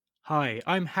Hi,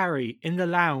 I'm Harry in the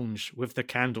lounge with the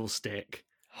candlestick.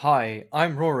 Hi,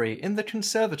 I'm Rory in the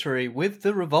conservatory with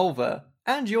the revolver,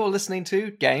 and you're listening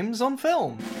to Games on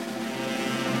Film.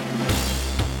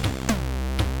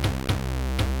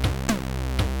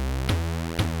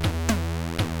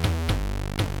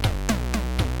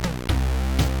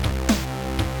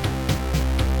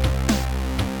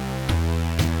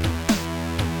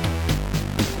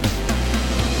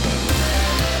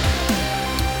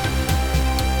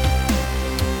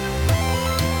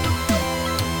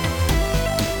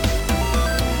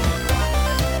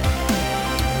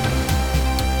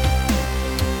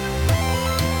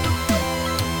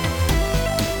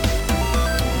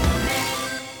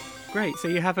 Great, so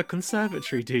you have a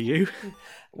conservatory, do you?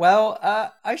 Well,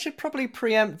 I should probably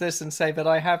preempt this and say that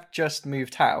I have just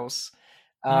moved house.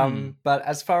 But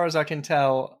as far as I can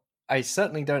tell, I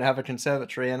certainly don't have a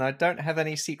conservatory, and I don't have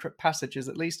any secret passages,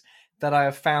 at least that I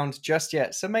have found just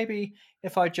yet. So maybe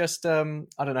if I just, I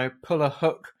don't know, pull a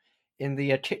hook in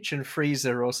the kitchen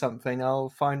freezer or something, I'll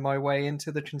find my way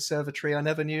into the conservatory I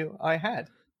never knew I had.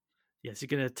 Yes, you're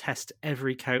going to test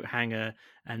every coat hanger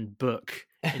and book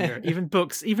in your even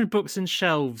books and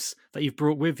shelves that you've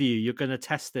brought with you. You're going to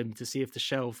test them to see if the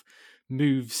shelf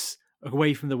moves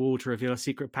away from the wall to reveal a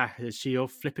secret passage to your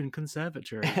flipping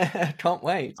conservatory. Can't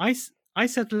wait. I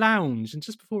said lounge, and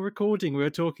just before recording, we were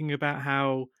talking about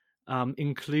how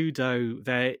in Cluedo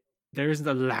there isn't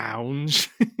a lounge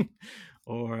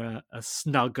or a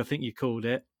snug, I think you called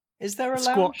it, Is there a a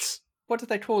lounge? squat, What do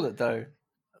they call it though?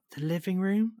 the living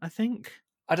room, I think.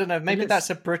 I don't know. It Maybe looks that's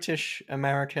a British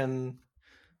American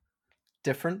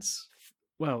difference.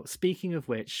 well. Speaking of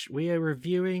which, we are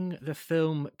reviewing the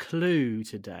film Clue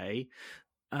today.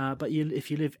 But if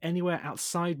you live anywhere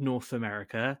outside North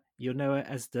America, you'll know it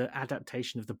as the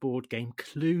adaptation of the board game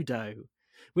Cluedo.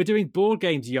 We're doing board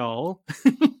games, y'all.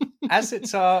 As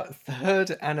it's our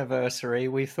third anniversary,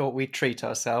 we thought we'd treat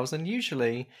ourselves. And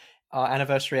usually, our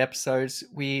anniversary episodes,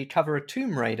 we cover a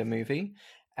Tomb Raider movie.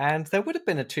 And there would have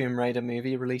been a Tomb Raider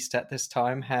movie released at this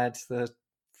time had the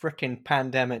frickin'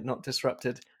 pandemic not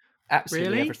disrupted absolutely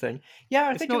Really? everything. Yeah,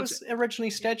 I It's think it not. was originally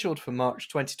scheduled for March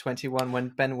 2021 when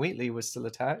Ben Wheatley was still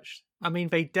attached. I mean,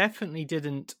 they definitely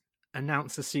didn't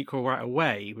announce a sequel right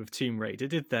away with Tomb Raider,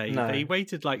 did they? They No.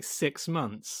 waited like 6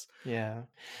 months. Yeah.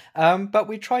 But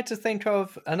we tried to think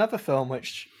of another film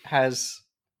which has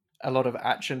a lot of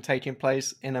action taking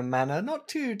place in a manner not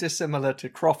too dissimilar to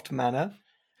Croft Manor,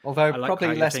 although I like how probably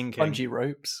you're less thinking. bungee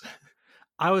ropes.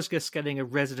 I was just getting a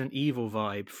Resident Evil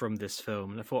vibe from this film,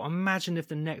 and I thought, imagine if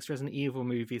the next Resident Evil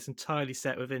movie is entirely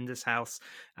set within this house,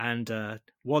 and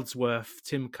Wadsworth,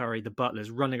 Tim Curry, the butler,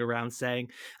 is running around saying,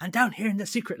 "And down here in the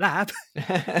secret lab,"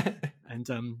 and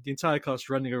the entire cast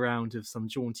running around with some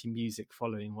jaunty music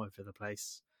following all over the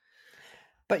place.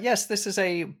 But yes, this is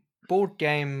a board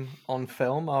game on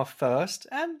film, our first,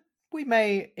 and we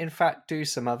may in fact do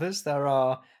some others. There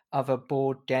are other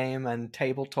board game and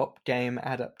tabletop game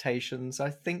adaptations, I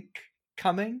think,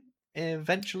 coming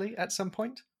eventually at some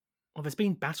point. Well, there's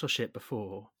been Battleship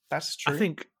before. That's I true.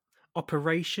 think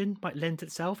Operation might lend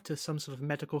itself to some sort of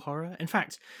medical horror. In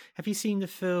fact, have you seen the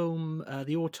film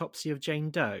The Autopsy of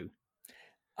Jane Doe?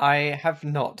 I have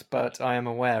not, but I am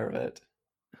aware of it.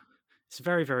 It's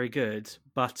very, very good,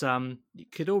 but you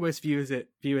could almost view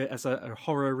it as a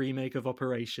horror remake of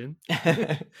Operation.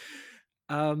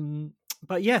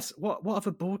 But yes, what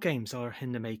other board games are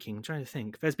in the making? I'm trying to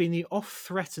think. There's been the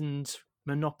oft-threatened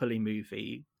Monopoly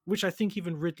movie, which I think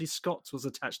even Ridley Scott was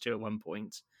attached to at one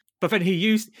point. But then he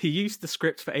used the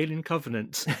script for Alien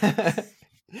Covenant.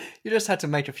 You just had to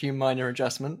make a few minor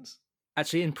adjustments.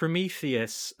 Actually, in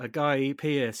Prometheus, a Guy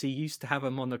Pearce, he used to have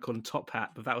a monocle and top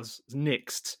hat, but that was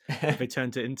nixed. They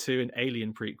turned it into an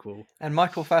Alien prequel. And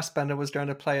Michael Fassbender was going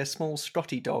to play a small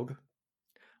Scotty dog.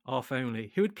 Half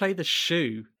only. Who would play the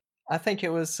shoe? I think it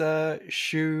was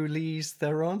Shoelace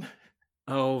Theron.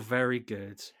 Oh, very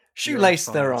good. Shoelace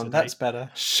Theron, that's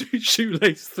better.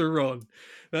 Shoelace Theron.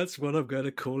 That's what I'm going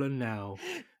to call her now.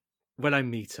 When I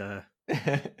meet her.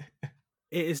 It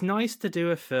is nice to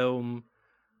do a film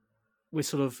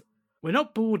we're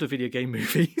not bored of video game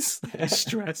movies. I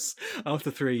stress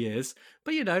after 3 years,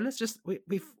 but let's just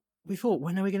we thought,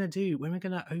 when are we going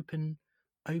to open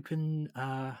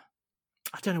I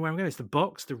don't know where I'm going. It's the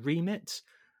box, the remit,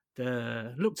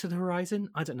 the look to the horizon.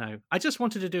 I don't know. I just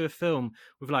wanted to do a film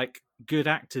with like good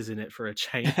actors in it for a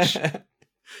change.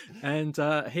 And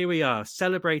here we are,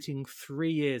 celebrating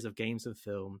 3 years of Games of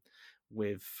Film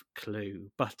with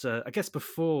Clue. But I guess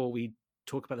before we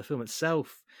talk about the film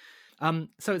itself,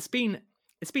 so it's been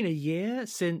a year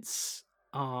since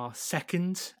our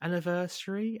second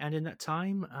anniversary, and in that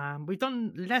time, we've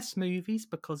done less movies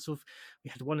because of we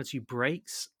had one or two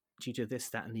breaks due to this,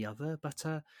 that, and the other. But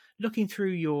looking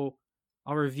through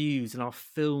our reviews and our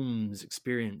films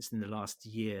experience in the last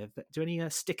year, do any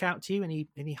stick out to you?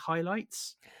 Any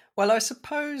highlights? Well, I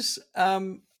suppose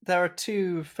there are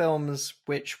two films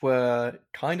which were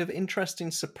kind of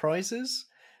interesting surprises,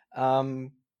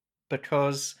 um,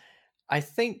 because I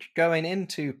think going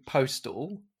into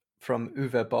Postal from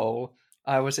Uwe Boll,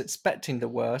 I was expecting the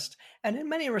worst, and in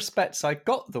many respects, I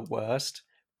got the worst,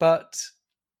 but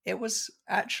it was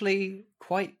actually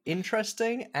quite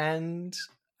interesting, and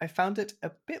I found it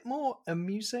a bit more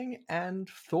amusing and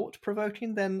thought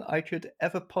provoking than I could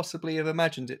ever possibly have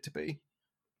imagined it to be.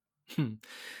 Hmm.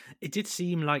 It did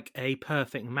seem like a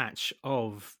perfect match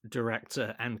of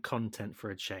director and content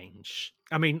for a change.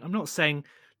 I mean, I'm not saying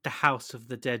the House of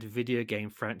the Dead video game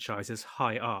franchise is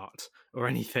high art or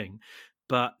anything,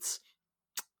 but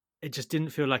it just didn't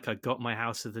feel like I got my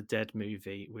House of the Dead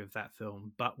movie with that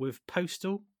film. But with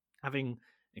Postal, having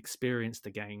experienced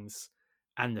the games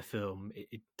and the film,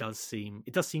 it does seem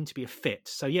to be a fit.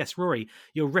 So yes, Rory,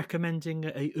 you're recommending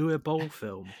a Uwe Boll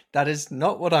film. That is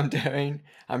not what I'm doing.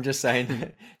 I'm just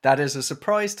saying that is a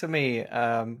surprise to me,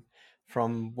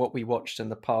 from what we watched in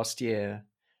the past year.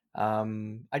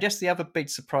 I guess the other big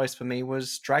surprise for me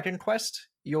was Dragon Quest,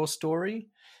 Your Story.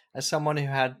 As someone who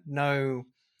had no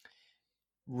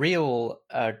real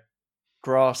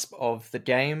grasp of the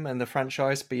game and the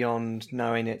franchise beyond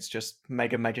knowing it's just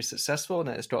mega, mega successful and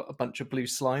it's got a bunch of blue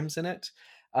slimes in it,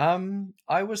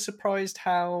 I was surprised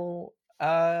how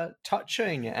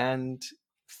touching and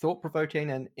thought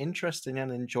provoking and interesting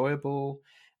and enjoyable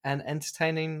and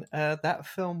entertaining that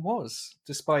film was,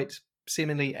 despite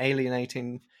seemingly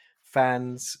alienating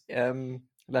fans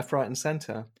left, right, and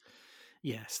center.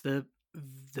 Yes,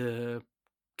 the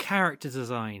character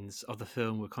designs of the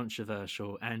film were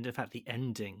controversial, and in fact, the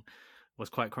ending was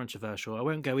quite controversial. I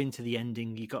won't go into the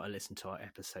ending. You got to listen to our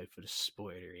episode for the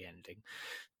spoilery ending.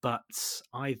 But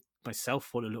I myself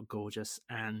thought it looked gorgeous,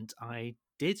 and I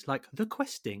did like the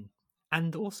questing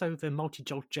and also the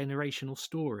multi-generational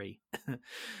story.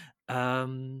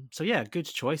 So yeah, good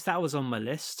choice. That was on my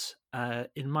list.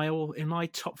 In my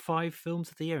top 5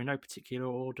 films of the year, in no particular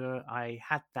order, I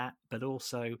had that, but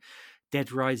also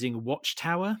Dead Rising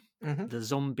Watchtower, Hmm. the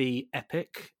zombie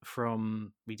epic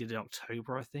from we did in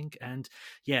October, I think, and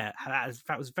yeah,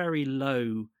 that was very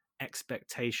low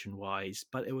expectation wise,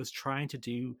 but it was trying to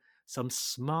do some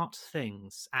smart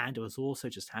things, and it was also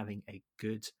just having a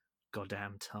good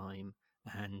goddamn time,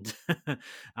 and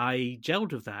I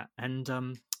gelled with that,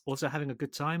 and also having a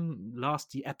good time.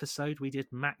 Last episode we did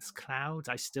Max Cloud.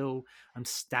 I'm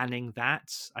standing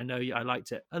that. I know I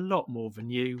liked it a lot more than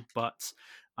you, but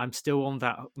I'm still on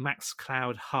that Max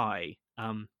Cloud high.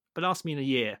 But ask me in a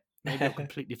year. Maybe I've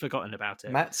completely forgotten about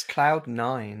it. Matt's Cloud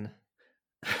 9.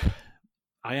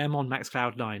 I am on Max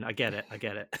Cloud 9. I get it. I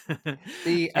get it.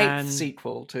 The eighth And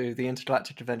sequel to the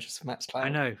Intergalactic Adventures of Max I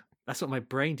Cloud. know that's what my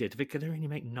brain did. If it could only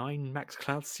make 9 Max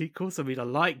Cloud sequels, I mean, I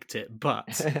liked it,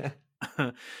 but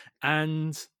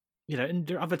and and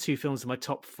the other 2 films in my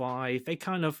top 5,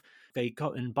 they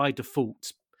got in by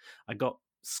default. I got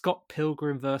Scott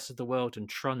Pilgrim versus the World and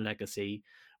Tron Legacy,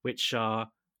 which are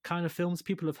kind of films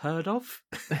people have heard of,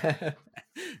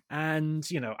 and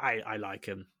I like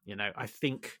them. I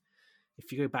think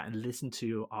if you go back and listen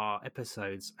to our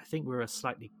episodes, I think we're a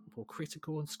slightly more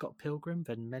critical on Scott Pilgrim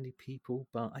than many people,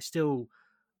 but I still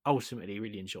ultimately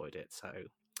really enjoyed it. So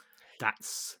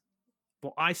that's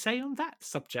what I say on that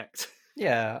subject.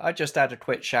 Yeah, I just add a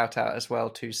quick shout out as well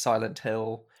to Silent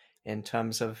Hill in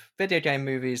terms of video game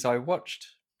movies I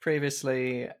watched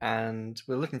previously and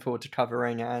we're looking forward to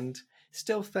covering and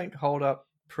still think hold up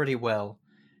pretty well.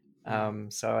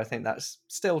 So I think that's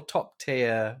still top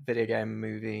tier video game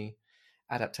movie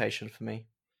adaptation for me.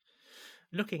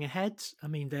 Looking ahead, I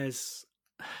mean, there's.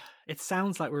 It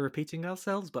sounds like we're repeating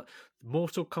ourselves, but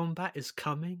Mortal Kombat is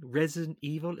coming, Resident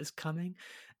Evil is coming,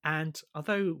 and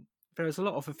although there is a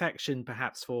lot of affection,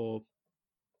 perhaps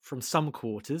from some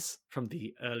quarters from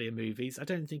the earlier movies, I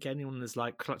don't think anyone is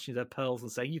like clutching their pearls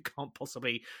and saying you can't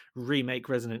possibly remake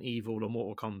Resident Evil or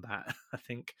Mortal Kombat. I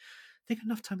think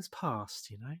enough time has passed.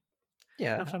 Enough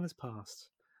Yeah. time has passed.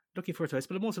 Looking forward to this,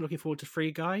 but I'm also looking forward to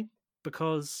Free Guy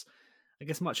because I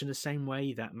guess much in the same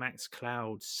way that Max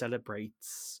Cloud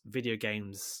celebrates video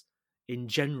games in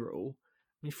general,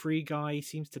 I mean, Free Guy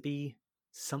seems to be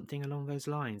something along those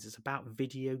lines. It's about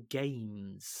video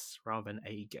games rather than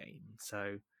a game.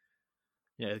 So,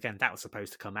 again, that was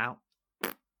supposed to come out.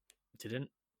 It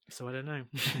didn't. so I don't know.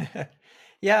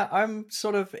 Yeah, I'm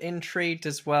sort of intrigued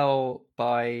as well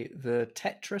by the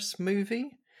Tetris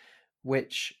movie,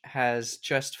 which has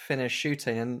just finished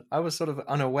shooting, and I was sort of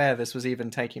unaware this was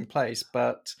even taking place,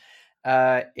 but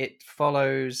it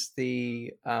follows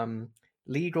the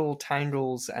legal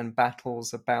tangles and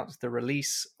battles about the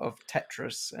release of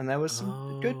Tetris, and there was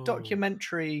some good Oh,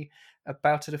 documentary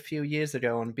about it a few years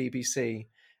ago on BBC,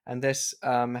 and this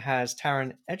has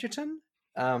Taron Egerton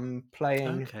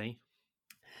playing okay.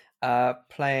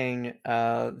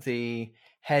 the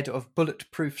head of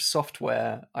Bulletproof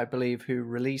Software, I believe, who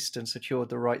released and secured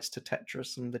the rights to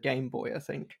Tetris and the Game Boy, I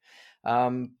think.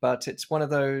 But it's one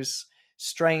of those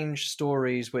strange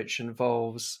stories which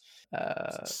involves,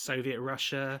 Soviet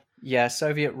Russia. yeah,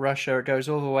 Soviet Russia. It goes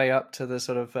all the way up to the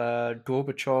sort of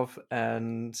Gorbachev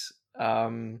and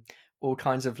all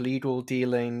kinds of legal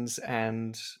dealings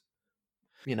and,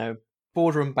 you know,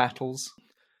 boardroom battles.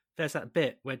 There's that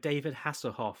bit where David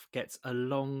Hasselhoff gets a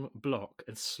long block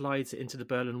and slides it into the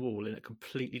Berlin Wall and it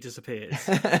completely disappears.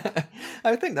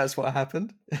 I think that's what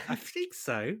happened. I think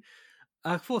so.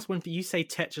 Of course, when you say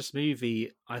Tetris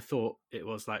movie, I thought it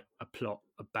was like a plot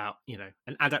about,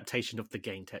 an adaptation of the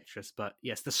game Tetris. But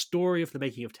yes, the story of the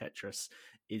making of Tetris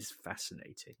is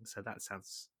fascinating. So that's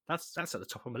at the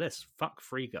top of my list. Fuck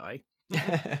Free Guy.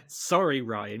 Sorry,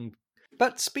 Ryan.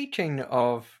 But speaking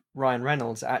of Ryan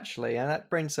Reynolds, actually, and that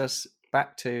brings us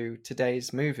back to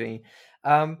today's movie,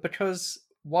 because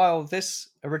while this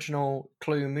original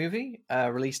Clue movie,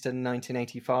 released in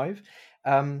 1985,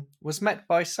 was met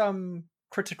by some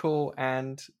critical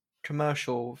and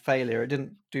commercial failure, it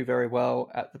didn't do very well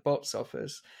at the box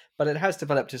office, but it has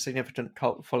developed a significant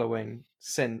cult following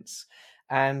since.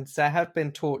 And there have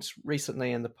been talks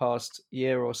recently in the past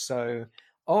year or so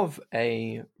of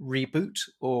a reboot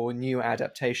or new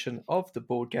adaptation of the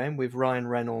board game, with Ryan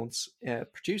Reynolds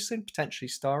producing, potentially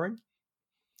starring,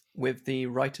 with the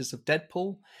writers of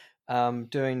Deadpool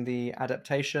doing the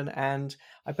adaptation, and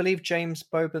I believe James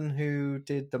Boban, who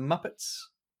did the Muppets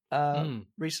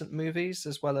recent movies,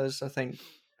 as well as I think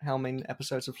helming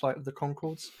episodes of Flight of the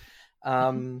Conchords,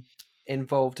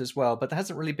 involved as well. But there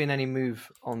hasn't really been any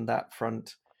move on that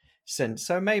front since.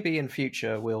 So maybe in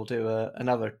future we'll do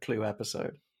another Clue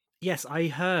episode. Yes, I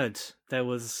heard there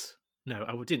was. No,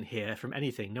 I didn't hear from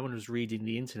anything. No one was reading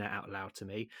the internet out loud to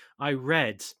me. I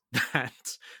read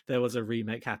that there was a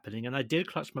remake happening, and I did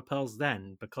clutch my pearls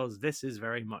then because this is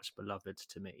very much beloved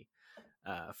to me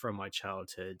from my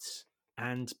childhood.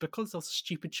 And because I was a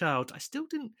stupid child, I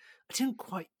didn't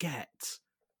quite get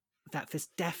that this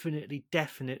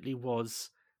definitely was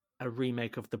a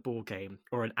remake of the board game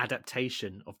or an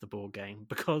adaptation of the board game,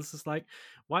 because it's like,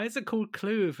 why is it called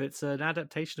Clue if it's an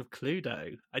adaptation of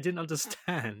Cluedo? I didn't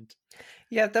understand.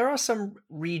 Yeah, there are some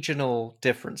regional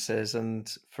differences,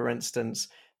 and for instance,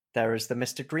 there is the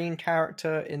Mr. Green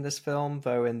character in this film,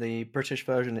 though in the British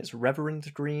version it's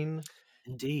Reverend Green.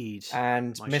 Indeed,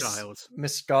 And my Miss child.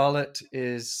 Miss Scarlet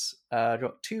is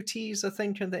got two T's, I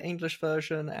think, in the English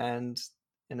version, and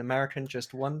in American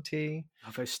just one T.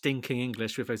 Oh, those stinking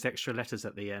English with those extra letters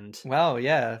at the end. Well,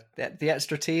 yeah, the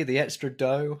extra T, the extra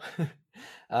dough.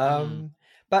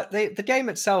 But the game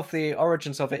itself, the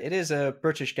origins of it, it is a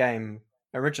British game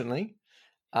originally,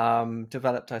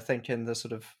 developed, I think, in the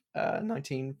sort of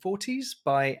 1940s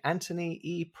by Anthony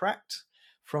E. Pratt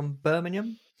from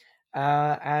Birmingham.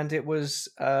 And it was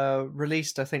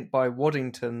released, I think, by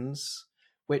Waddingtons,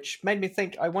 which made me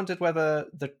think. I wondered whether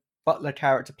the butler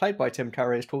character played by Tim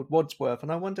Curry is called Wadsworth,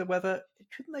 and I wonder whether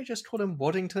couldn't they just call him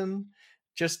Waddington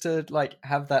just to like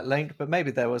have that link. But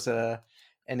maybe there was an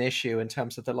issue in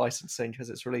terms of the licensing because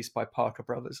it's released by Parker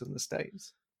Brothers in the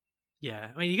States. Yeah,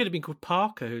 I mean, you could have been called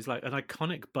Parker, who's like an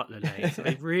iconic butler name. So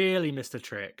they really missed a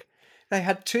trick. They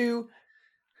had two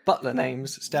butler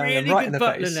names staring Really them right good in the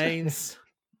butler face. names.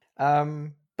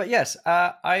 But yes,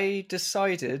 I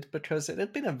decided, because it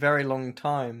had been a very long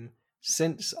time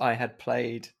since I had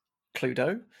played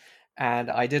Cluedo, and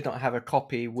I did not have a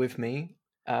copy with me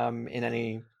in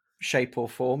any shape or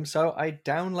form, so I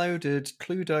downloaded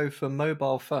Cluedo for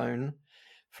mobile phone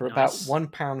for about Nice.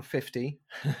 £1.50,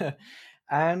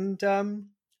 and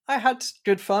I had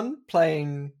good fun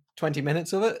playing 20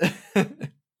 minutes of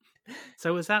it.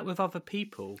 So was that with other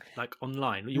people, like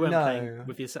online? You weren't playing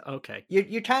with yourself? Okay.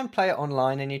 You can play it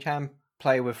online and you can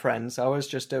play with friends. I was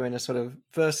just doing a sort of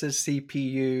versus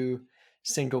CPU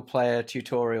single player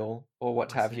tutorial or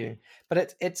what have you.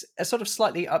 But it's a sort of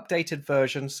slightly updated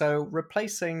version. So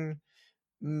replacing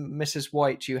Mrs.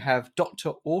 White, you have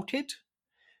Dr. Orchid,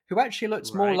 who actually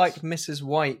looks more like Mrs.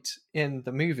 White in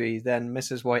the movie than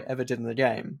Mrs. White ever did in the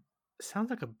game. Sounds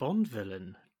like a Bond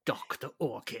villain. Dr.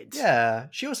 Orchid. Yeah,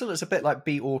 she also looks a bit like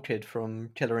Bea Orchid from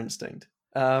Killer Instinct.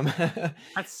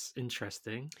 That's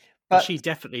interesting. But well, she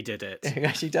definitely did it.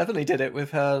 yeah, she definitely did it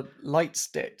with her light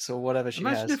sticks or whatever she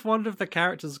Imagine has. if one of the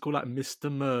characters is called like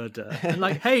Mr. Murder. And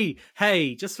like,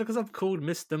 hey, just because I'm called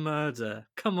Mr. Murder,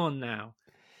 come on now.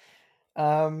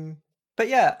 But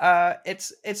yeah,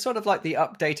 it's sort of like the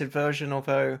updated version,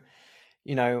 although,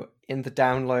 you know, in the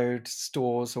download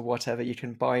stores or whatever, you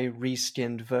can buy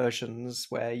reskinned versions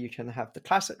where you can have the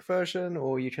classic version,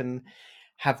 or you can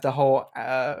have the whole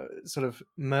sort of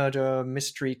murder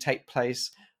mystery take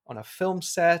place on a film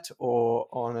set or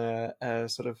on a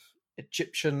sort of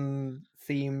Egyptian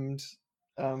themed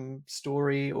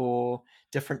story, or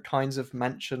different kinds of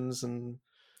mansions and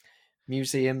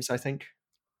museums, I think.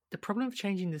 The problem of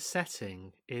changing the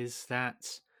setting is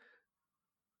that,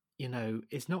 you know,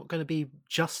 it's not going to be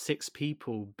just 6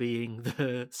 people being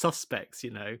the suspects,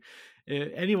 you know.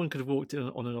 Anyone could have walked in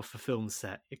on and off a film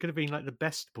set. It could have been like the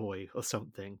best boy or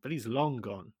something, but he's long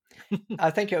gone.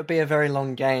 I think it would be a very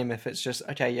long game if it's just,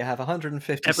 okay, you have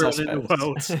 150 Everyone suspects. in the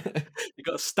world. You've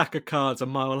got a stack of cards a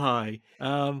mile high.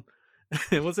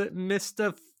 Was it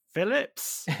Mr.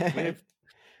 Phillips? With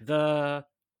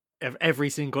every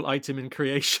single item in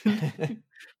creation.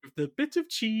 With the bit of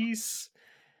cheese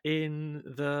in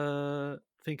the,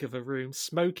 think of a room,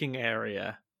 smoking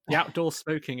area. The outdoor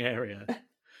smoking area.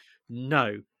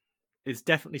 No. It's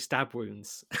definitely stab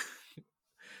wounds.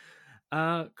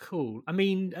 Cool. I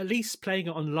mean, at least playing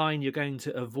it online, you're going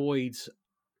to avoid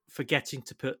forgetting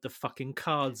to put the fucking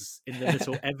cards in the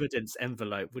little evidence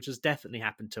envelope, which has definitely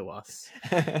happened to us.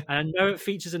 And I know it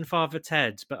features in Father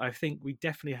Ted, but I think we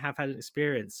definitely have had an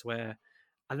experience where,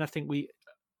 and I think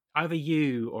either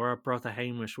you or our brother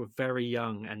Hamish were very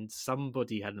young and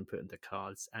somebody hadn't put in the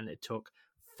cards and it took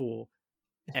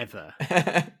forever.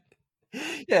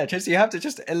 Yeah, just you have to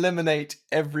just eliminate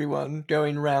everyone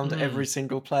going round every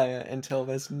single player until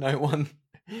there's no one.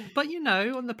 But you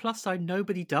know, on the plus side,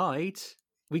 nobody died.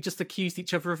 We just accused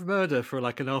each other of murder for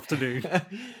like an afternoon.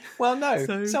 Well,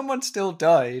 no, someone still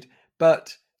died,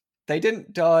 but they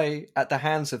didn't die at the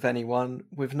hands of anyone,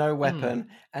 with no weapon,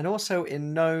 and also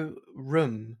in no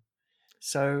room.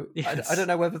 So I don't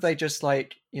know whether they just,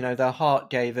 like, you know, their heart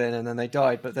gave in and then they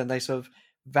died, but then they sort of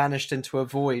vanished into a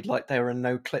void like they were in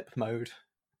no clip mode.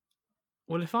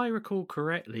 Well, if I recall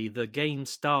correctly, the game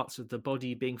starts with the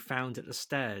body being found at the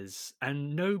stairs,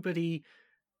 and nobody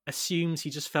assumes he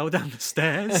just fell down the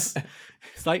stairs.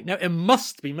 It's like, no, it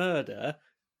must be murder.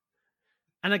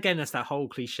 And again, that's that whole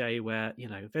cliche where, you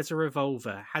know, there's a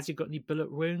revolver. Has he got any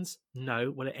bullet wounds? No.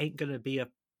 Well, it ain't going to be a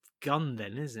gun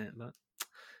then, is it? But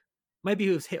maybe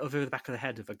he was hit over the back of the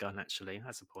head with a gun, actually.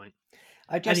 That's the point.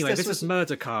 Anyway, this was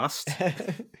Murder Cast.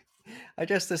 I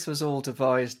guess this was all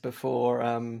devised before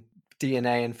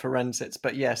DNA and forensics,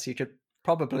 but yes, you could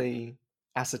probably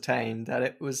ascertain that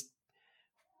it was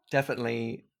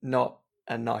definitely not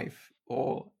a knife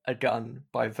or a gun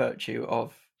by virtue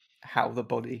of how the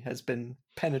body has been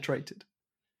penetrated.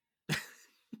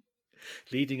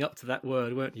 Leading up to that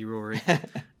word, weren't you, Rory?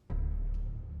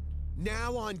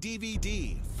 Now on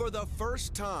DVD, for the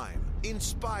first time,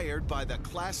 inspired by the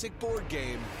classic board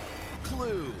game,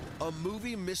 Clue, a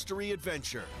movie mystery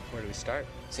adventure. Where do we start?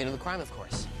 Scene of the crime, of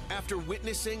course. After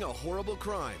witnessing a horrible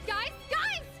crime... Guys!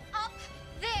 Up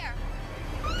there!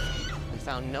 We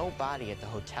found no body at the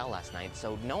hotel last night,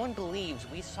 so no one believes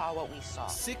we saw what we saw.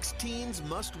 6 teens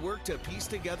must work to piece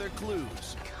together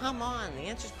clues. Come on, the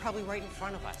answer's probably right in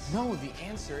front of us. No, the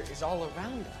answer is all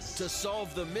around us. To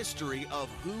solve the mystery of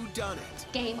who done it.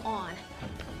 Game on.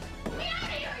 Get out of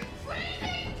here, you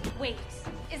crazy! Wait,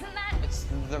 isn't that... It's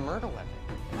the murder weapon.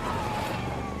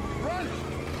 Run!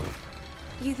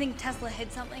 You think Tesla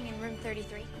hid something in room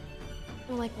 33?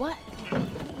 Like what?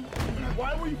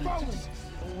 Why were you following?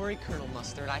 Don't worry, Colonel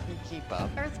Mustard, I can keep up.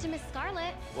 Earth to Miss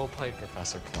Scarlet. We'll play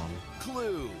Professor Plum.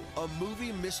 Clue, a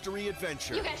movie mystery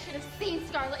adventure. You guys should have seen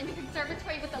Scarlet in the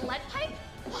conservatory with the lead pipe.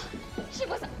 She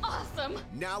was awesome.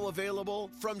 Now available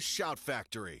from Shout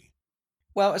Factory.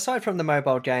 Well, aside from the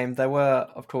mobile game, there were,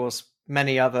 of course,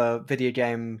 many other video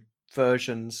game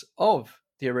versions of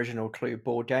the original Clue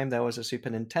board game. There was a Super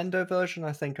Nintendo version,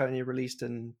 I think, only released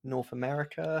in North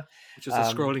America. Which was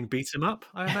a scrolling beat 'em up,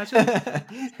 I imagine.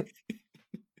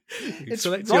 You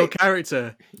select your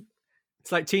character.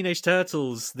 It's like Teenage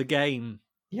Turtles, the game.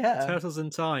 Yeah. Turtles in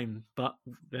Time, but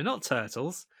they're not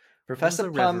turtles.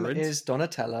 Professor Plum is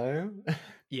Donatello.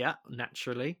 Yeah,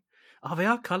 naturally. Oh, they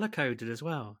are color-coded as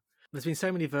well. There's been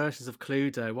so many versions of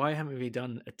Cluedo. Why haven't we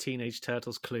done a Teenage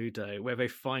Turtles Cluedo where they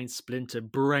find Splinter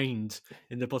brained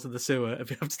in the bottom of the sewer and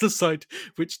we have to decide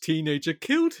which teenager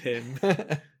killed him?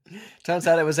 Turns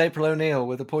out it was April O'Neil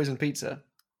with a poison pizza.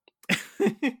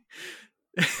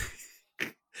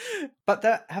 But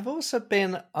there have also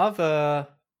been other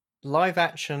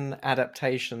live-action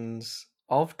adaptations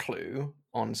of Clue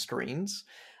on screens.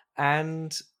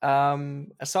 And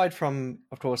aside from,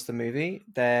 of course, the movie,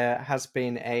 there has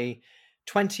been a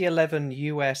 2011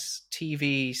 US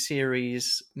TV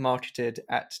series marketed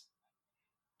at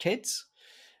kids,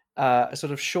 a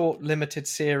sort of short, limited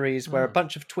series where a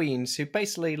bunch of tweens who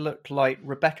basically look like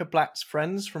Rebecca Black's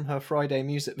friends from her Friday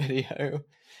music video.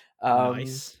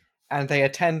 Nice. And they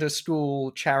attend a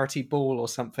school charity ball or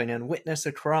something and witness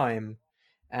a crime,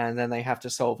 and then they have to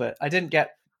solve it. I didn't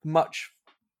get much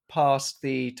past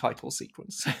the title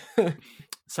sequence.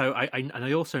 So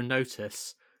I also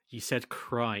notice you said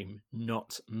crime,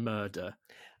 not murder.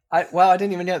 I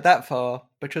didn't even get that far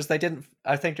because they didn't.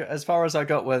 I think as far as I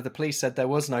got, where the police said there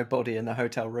was no body in the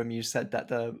hotel room, you said that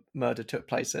the murder took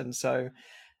place in. So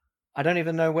I don't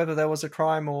even know whether there was a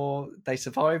crime or they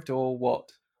survived or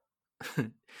what.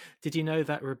 Did you know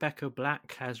that Rebecca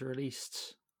Black has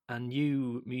released a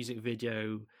new music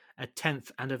video, a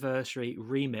 10th anniversary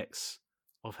remix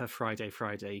of her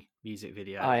Friday music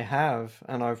video? I have,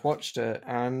 and I've watched it,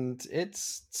 and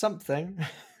it's something.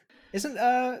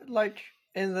 Isn't like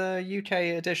in the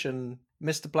UK edition,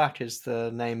 Mr. Black is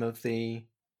the name of the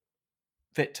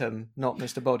victim, not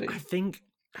Mr. Body? I think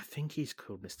he's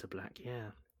called Mr. Black. Yeah.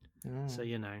 So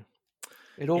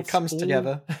it all comes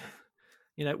together.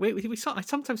 I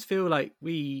sometimes feel like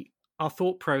our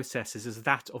thought processes is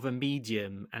that of a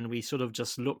medium, and we sort of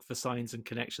just look for signs and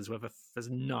connections, whether there's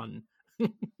none.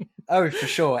 Oh, for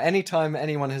sure. Anytime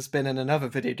anyone has been in another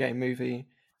video game movie,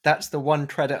 that's the one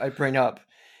credit I bring up,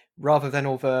 rather than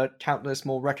all the countless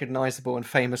more recognizable and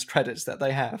famous credits that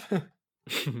they have.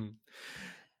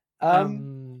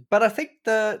 But I think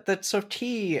the sort of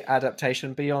key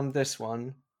adaptation beyond this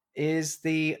one is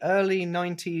the early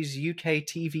 90s UK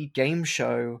TV game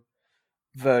show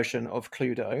version of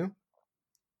Cluedo,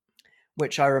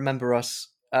 which I remember us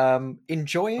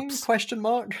enjoying, ?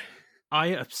 I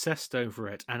obsessed over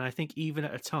it, and I think even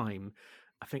at a time,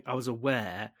 I think I was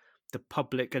aware the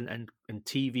public and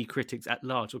TV critics at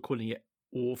large were calling it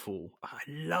awful. I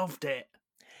loved it.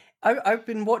 I've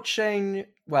been watching,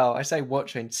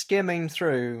 skimming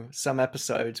through some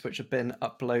episodes which have been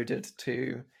uploaded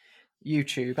to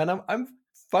YouTube, and I'm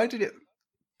finding it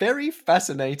very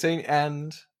fascinating,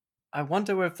 and I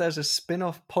wonder if there's a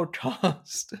spin-off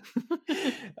podcast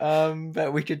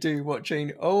that we could do,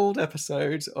 watching old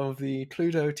episodes of the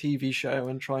Cluedo TV show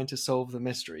and trying to solve the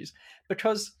mysteries.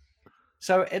 Because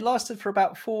so it lasted for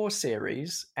about 4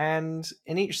 series, and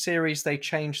in each series they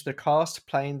changed the cast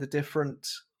playing the different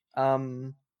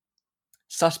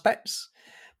suspects.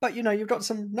 But you've got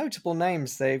some notable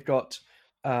names. They've got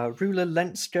Rula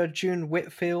Lenska, June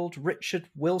Whitfield, Richard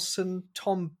Wilson,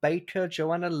 Tom Baker,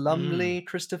 Joanna Lumley,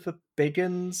 Christopher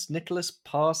Biggins, Nicholas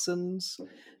Parsons.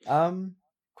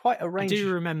 Quite a range. I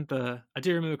do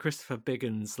remember Christopher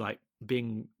Biggins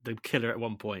being the killer at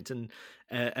one point, and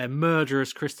a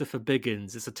murderous Christopher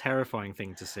Biggins is a terrifying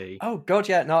thing to see. Oh god,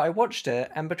 yeah. No, I watched it,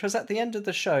 and because at the end of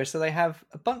the show, so they have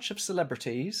a bunch of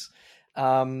celebrities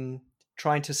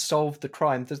trying to solve the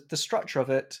crime. The structure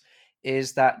of it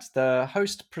is that the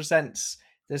host presents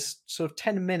this sort of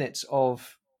 10 minutes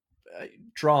of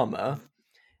drama.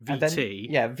 VT. And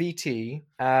then, VT.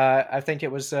 I think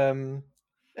it was in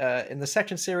the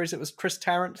second series it was Chris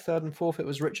Tarrant, third and fourth it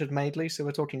was Richard Madeley, so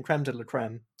we're talking creme de la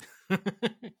creme.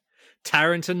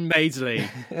 Tarrant and Madeley.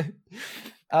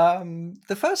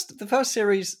 The first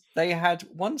series, they had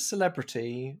one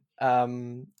celebrity. They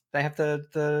have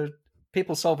the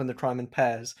people solving the crime in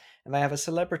pairs, and they have a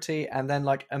celebrity and then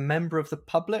like a member of the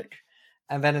public,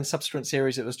 and then in subsequent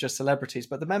series it was just celebrities.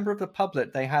 But the member of the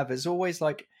public they have is always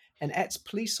like an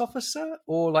ex-police officer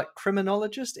or like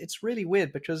criminologist. It's really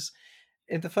weird because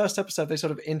in the first episode they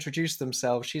sort of introduce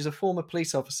themselves. She's a former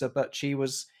police officer, but she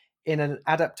was in an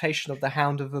adaptation of The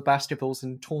Hound of the Baskervilles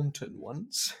in Taunton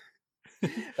once.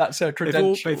 That's her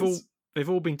credentials. They've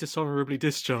all been dishonorably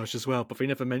discharged as well, but they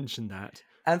never mentioned that.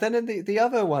 And then in the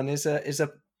other one is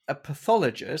a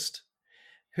pathologist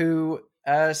who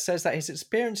says that his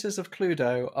experiences of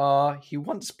Cluedo are he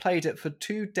once played it for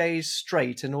 2 days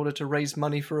straight in order to raise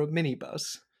money for a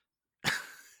minibus.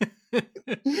 Which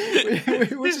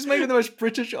is maybe the most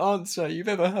British answer you've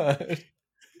ever heard.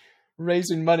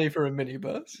 Raising money for a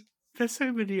minibus. There's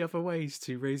so many other ways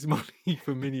to raise money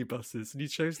for minibuses, and you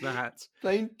chose that.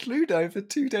 Playing Cluedo for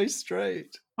 2 days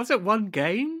straight. Was it one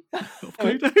game of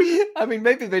Cluedo? I mean,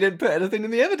 maybe they didn't put anything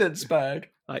in the evidence bag.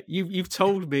 Like you've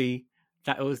told me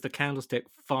that it was the candlestick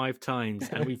 5 times,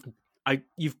 and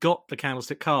you've got the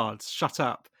candlestick cards. Shut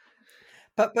up.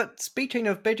 But speaking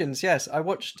of pigeons, yes, I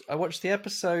watched the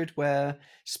episode where,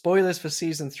 spoilers for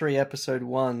season 3, episode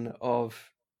 1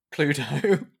 of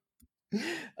Cluedo.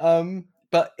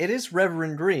 But it is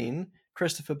Reverend Green,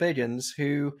 Christopher Biggins,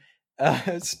 who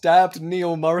stabbed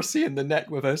Neil Morrissey in the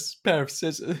neck with a pair of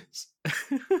scissors.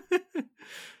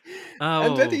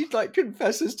 And then he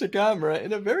confesses to camera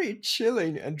in a very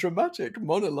chilling and dramatic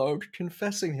monologue,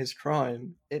 confessing his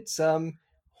crime. It's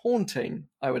haunting,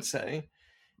 I would say.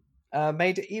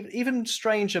 Made even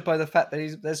stranger by the fact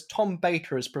that there's Tom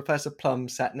Baker as Professor Plum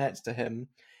sat next to him,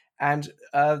 and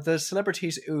the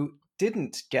celebrities who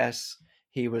didn't guess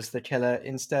he was the killer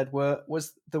instead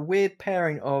was the weird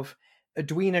pairing of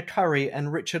Edwina Curry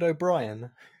and Richard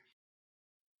O'Brien.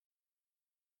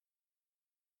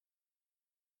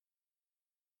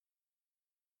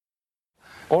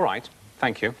 All right,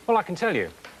 thank you. Well, I can tell you.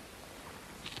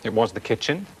 It was the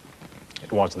kitchen,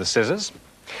 it was the scissors,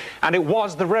 and it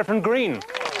was the Reverend Green.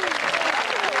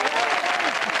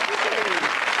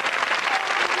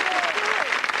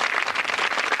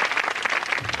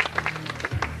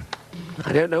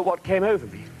 I don't know what came over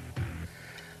me.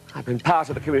 I've been part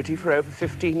of the community for over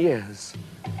 15 years.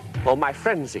 All my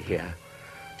friends are here.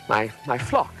 My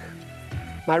flock,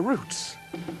 my roots.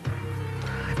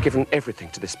 I've given everything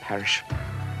to this parish,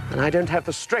 and I don't have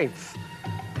the strength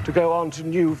to go on to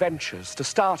new ventures, to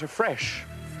start afresh.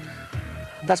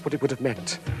 That's what it would have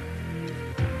meant.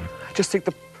 I just think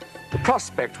the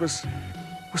prospect was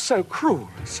so cruel,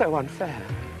 so unfair.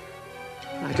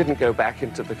 I didn't go back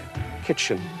into the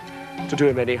kitchen to do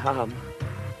him any harm.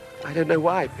 I don't know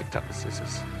why I picked up the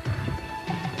scissors.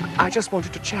 I just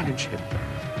wanted to challenge him.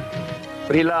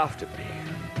 But he laughed at me.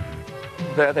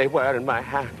 There they were in my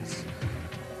hands.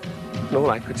 And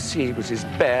all I could see was his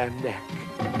bare neck.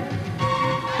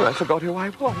 And I forgot who I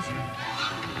was.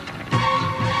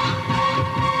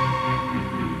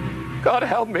 God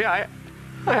help me, I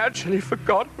actually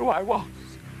forgot who I was.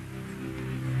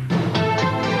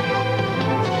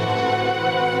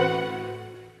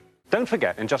 Don't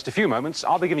forget, in just a few moments,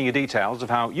 I'll be giving you details of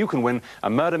how you can win a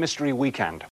murder mystery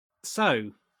weekend.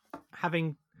 So,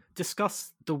 having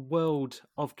discussed the world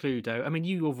of Cluedo, I mean,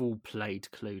 you have all played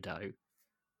Cluedo.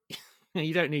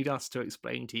 You don't need us to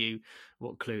explain to you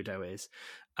what Cluedo is.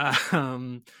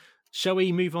 Shall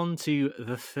we move on to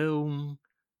the film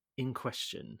in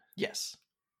question? Yes.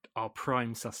 Our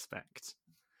prime suspect.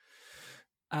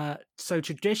 So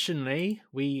traditionally,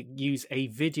 we use a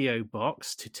video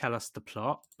box to tell us the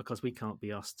plot because we can't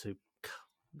be asked to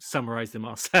summarize them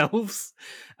ourselves.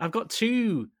 I've got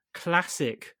 2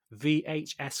 classic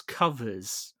VHS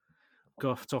covers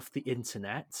got off the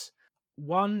internet.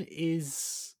 One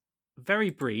is very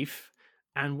brief,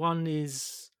 and one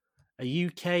is a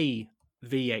UK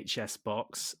VHS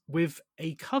box with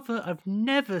a cover I've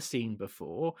never seen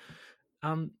before.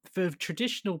 The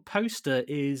traditional poster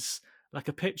is like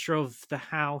a picture of the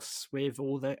house with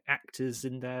all the actors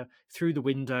in there through the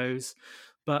windows.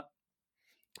 But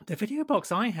the video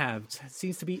box I have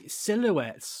seems to be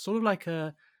silhouettes, sort of like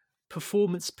a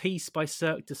performance piece by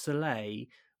Cirque du Soleil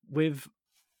with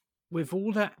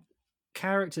all the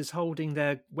characters holding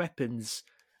their weapons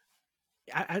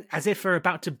as if they're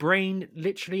about to brain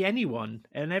literally anyone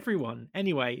and everyone.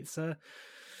 Anyway,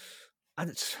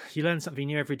 you learn something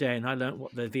new every day, and I learned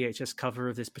what the VHS cover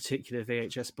of this particular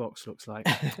VHS box looks like.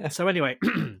 So anyway,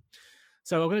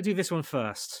 so I'm going to do this one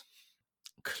first.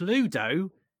 Cluedo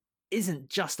isn't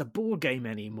just a board game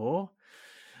anymore.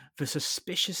 The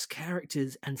suspicious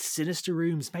characters and sinister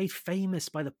rooms made famous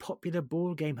by the popular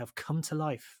board game have come to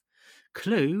life.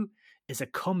 Clue is a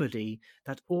comedy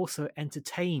that also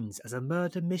entertains as a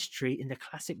murder mystery in the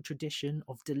classic tradition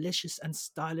of delicious and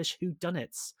stylish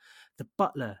whodunits. The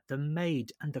butler, the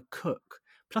maid, and the cook,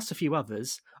 plus a few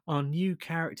others, are new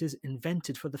characters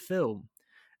invented for the film,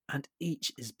 and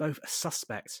each is both a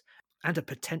suspect and a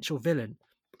potential villain.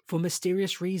 For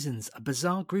mysterious reasons, a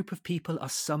bizarre group of people are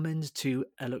summoned to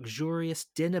a luxurious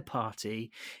dinner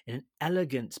party in an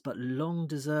elegant but long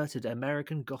deserted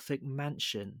American Gothic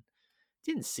mansion.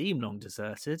 Didn't seem long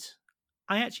deserted.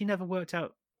 I actually never worked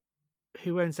out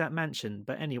who owns that mansion,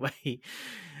 but anyway,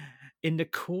 in the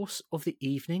course of the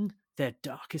evening, their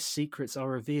darkest secrets are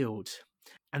revealed,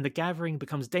 and the gathering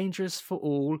becomes dangerous for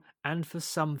all and for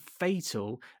some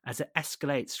fatal as it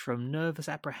escalates from nervous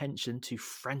apprehension to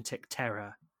frantic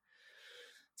terror.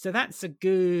 So that's a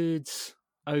good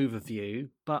overview,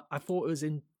 but I thought it was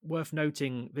worth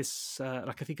noting this,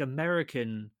 I think,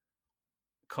 American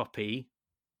copy,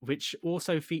 which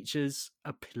also features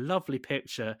a lovely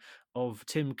picture of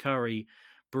Tim Curry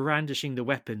brandishing the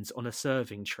weapons on a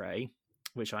serving tray,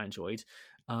 which I enjoyed.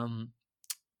 The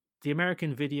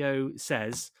American video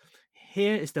says,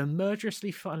 "Here is the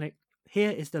murderously funny.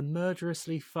 Here is the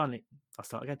murderously funny. I'll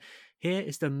start again. Here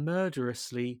is the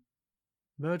murderously.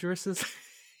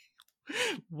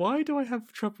 Why do I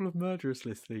have trouble with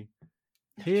murderously?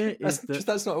 Here is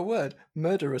that's not a word.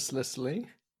 Murderously.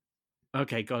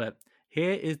 Okay, got it.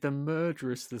 Here is the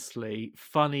murderously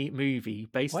funny movie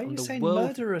based Why are on you the saying world.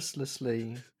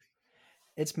 murderously?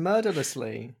 It's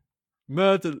murderlessly.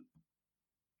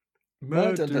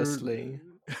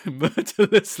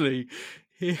 Murderlessly.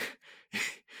 Here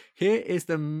is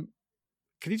the.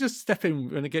 Can you just step in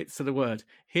when it gets to the word?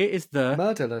 Here is the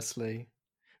murderlessly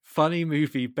funny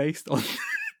movie based on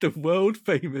the world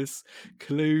famous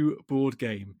Clue board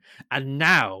game. And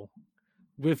now,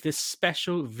 with this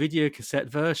special video cassette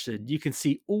version, you can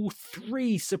see all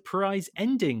 3 surprise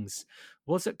endings.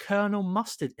 Was it Colonel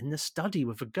Mustard in the study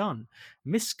with a gun?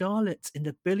 Miss Scarlet in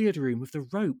the billiard room with the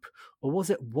rope? Or was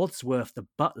it Wadsworth the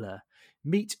butler?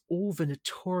 Meet all the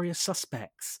notorious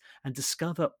suspects and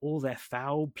discover all their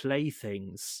foul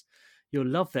playthings. You'll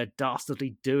love their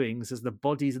dastardly doings as the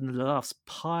bodies and the laughs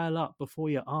pile up before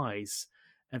your eyes.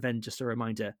 And then just a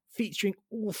reminder, featuring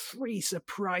all 3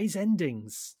 surprise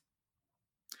endings.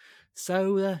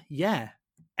 So,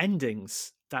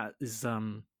 endings. That is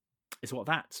what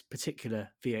that particular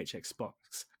VHX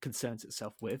box concerns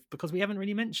itself with, because we haven't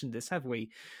really mentioned this, have we?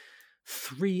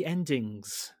 3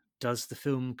 endings does the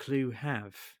film Clue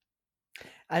have?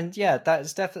 And yeah,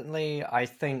 that's definitely, I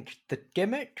think, the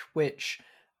gimmick, which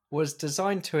was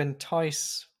designed to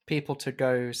entice people to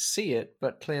go see it,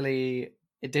 but clearly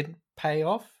it didn't pay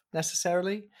off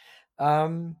necessarily.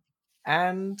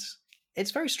 And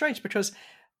it's very strange because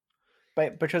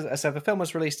so the film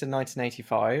was released in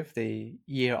 1985, the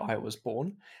year I was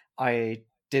born. I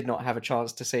did not have a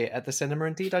chance to see it at the cinema.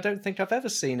 Indeed, I don't think I've ever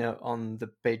seen it on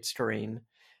the big screen.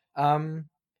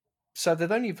 So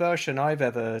the only version I've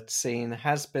ever seen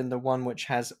has been the one which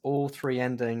has all 3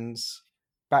 endings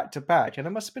back to back, and it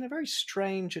must have been a very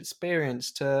strange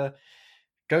experience to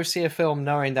go see a film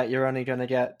knowing that you're only going to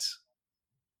get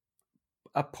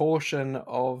a portion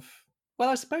of. Well,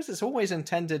 I suppose it's always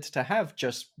intended to have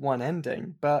just one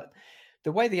ending, but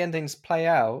the way the endings play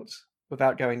out,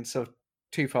 without going sort of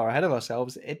too far ahead of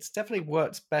ourselves, it's definitely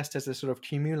works best as a sort of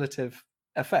cumulative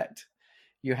effect.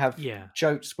 You have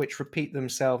jokes which repeat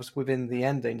themselves within the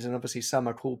endings, and obviously some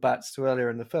are callbacks to earlier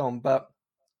in the film, but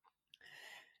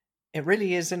it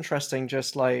really is interesting.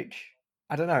 Just like,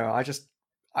 I don't know,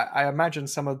 I imagine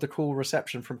some of the cool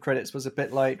reception from critics was a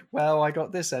bit like, well, I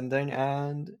got this ending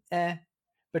and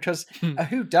because a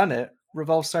whodunit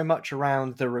revolves so much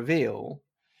around the reveal.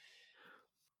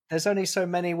 There's only so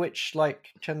many which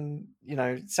can,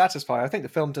 satisfy. I think the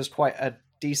film does quite a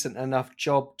decent enough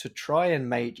job to try and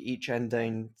make each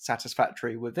ending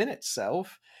satisfactory within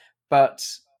itself, but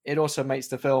it also makes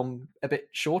the film a bit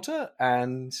shorter,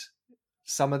 and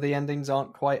some of the endings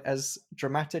aren't quite as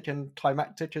dramatic and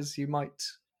climactic as you might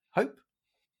hope.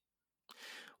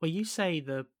 Well, you say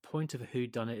the point of a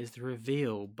whodunit is the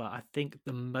reveal, but I think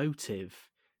the motive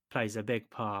plays a big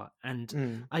part.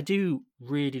 And I do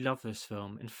really love this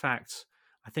film. In fact,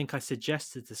 I think I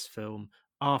suggested this film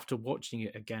after watching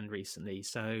it again recently.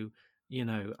 So,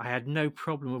 I had no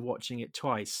problem with watching it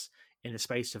twice in the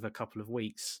space of a couple of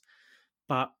weeks.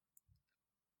 But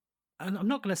and I'm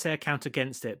not going to say I count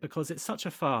against it, because it's such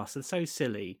a farce and so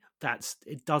silly that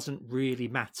it doesn't really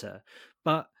matter.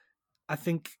 But I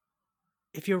think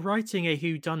if you're writing a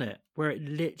whodunit where it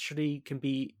literally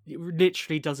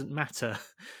doesn't matter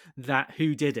that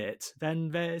who did it,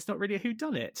 then it's not really a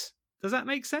whodunit. Does that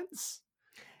make sense?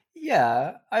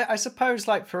 Yeah, I suppose,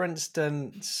 for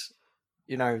instance,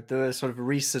 the sort of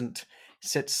recent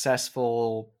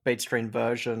successful big screen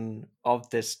version of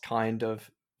this kind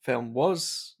of film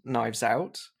was Knives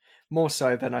Out, more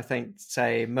so than I think,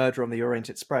 say, Murder on the Orient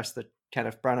Express, the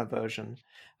Kenneth Branagh version.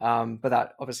 But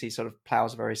that obviously sort of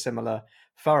plows a very similar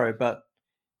furrow. But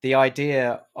the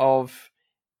idea of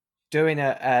doing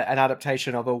an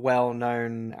adaptation of a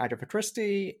well-known Agatha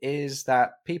Christie is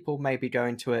that people may be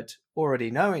going to it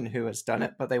already knowing who has done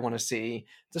it, but they want to see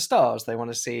the stars. They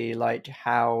want to see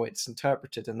how it's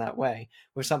interpreted in that way.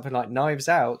 With something like Knives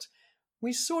Out,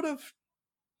 we sort of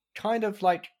kind of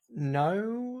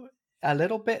know a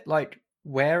little bit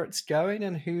where it's going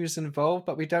and who's involved,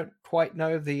 but we don't quite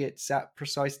know the exact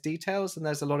precise details. And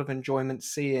there's a lot of enjoyment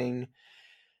seeing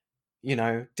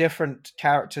different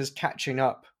characters catching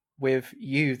up with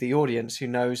you, the audience, who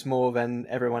knows more than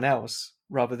everyone else,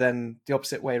 rather than the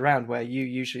opposite way around, where you,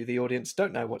 usually the audience,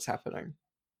 don't know what's happening.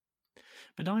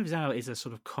 But Knives Out is a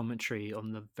sort of commentary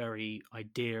on the very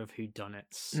idea of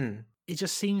whodunits. Mm. It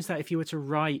just seems that if you were to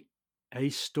write a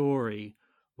story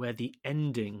where the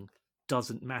ending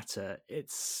doesn't matter,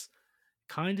 it's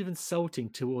kind of insulting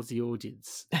towards the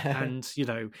audience. And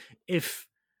if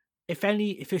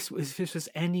this was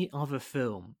any other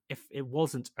film, if it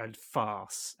wasn't a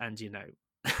farce, and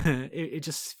it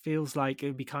just feels like it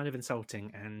would be kind of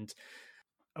insulting. And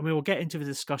I mean, we'll get into the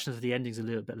discussions of the endings a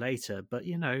little bit later, but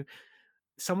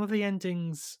some of the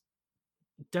endings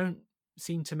don't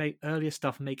seem to make earlier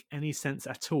stuff make any sense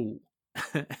at all.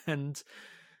 And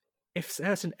if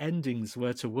certain endings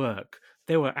were to work,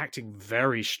 they were acting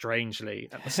very strangely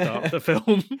at the start of the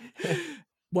film.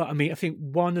 Well, I mean, I think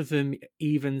one of them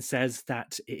even says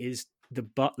that it is the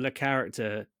butler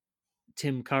character,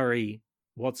 Tim Curry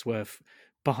Wadsworth,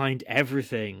 behind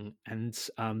everything, and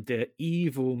the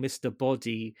evil Mr.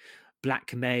 Body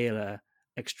blackmailer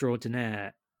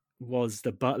extraordinaire was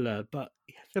the butler, but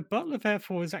the butler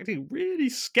therefore is acting really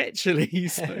sketchily,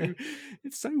 so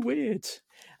it's so weird.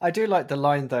 I do like the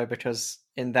line though, because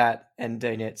in that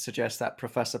ending it suggests that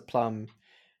Professor Plum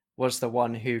was the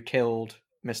one who killed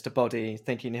Mr. Body,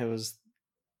 thinking he was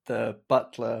the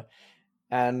butler,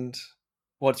 and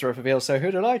Wadsworth reveals, so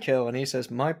who did I kill? And he says,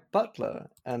 my butler.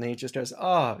 And he just goes,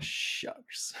 oh,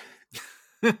 shucks.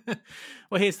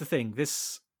 Well, here's the thing.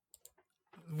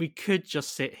 We could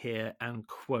just sit here and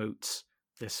quote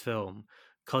this film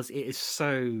because it is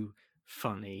so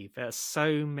funny. There's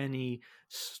so many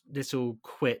little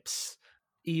quips,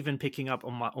 even picking up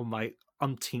on my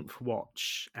umpteenth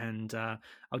watch, and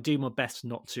I'll do my best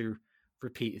not to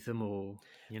repeat them all.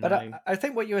 But I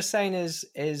think what you were saying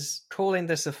is calling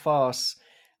this a farce.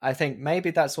 I think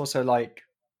maybe that's also like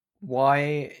why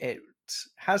it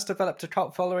has developed a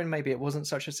cult following. Maybe it wasn't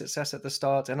such a success at the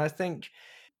start, and I think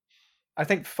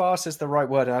farce is the right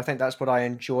word, and I think that's what I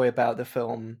enjoy about the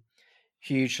film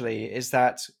hugely, is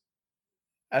that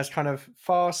as kind of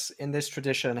farce in this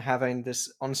tradition, having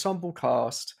this ensemble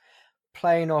cast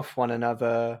playing off one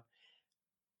another,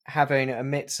 having a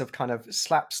mix of kind of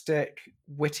slapstick,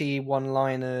 witty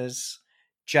one-liners,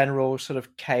 general sort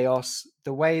of chaos.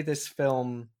 The way this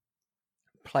film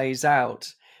plays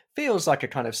out feels like a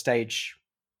kind of stage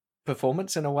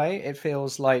performance in a way. It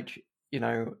feels like,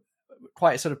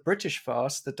 quite a sort of British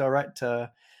farce. The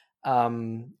director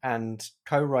and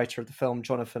co-writer of the film,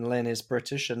 Jonathan Lynn, is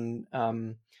British and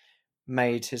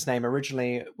made his name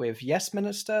originally with Yes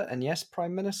Minister and Yes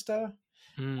Prime Minister,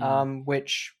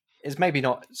 which is maybe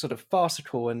not sort of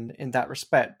farcical in that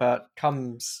respect, but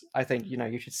comes, I think, you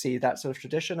could see that sort of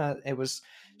tradition. It was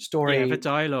story... Yeah, the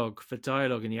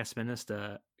dialogue in Yes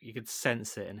Minister, you could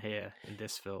sense it in here in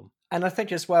this film. And I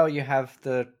think as well, you have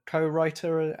the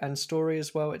co-writer and story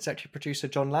as well. It's actually producer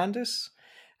John Landis.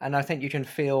 And I think you can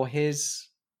feel his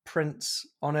prints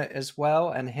on it as well,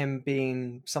 and him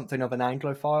being something of an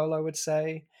Anglophile, I would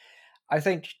say. I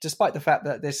think despite the fact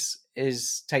that this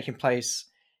is taking place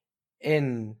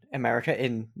in America,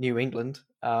 in New England,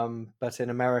 but in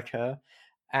America,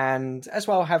 and as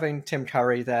well having Tim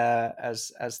Curry there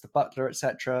as the butler,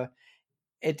 etc.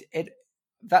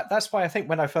 That's why I think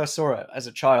when I first saw it as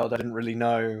a child, I didn't really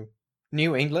know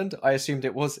New England. I assumed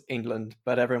it was England,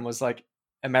 but everyone was like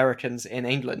Americans in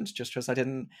England, just because I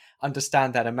didn't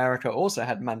understand that America also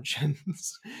had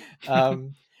mansions.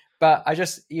 But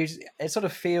it sort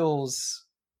of feels,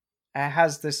 it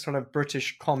has this sort of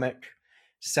British comic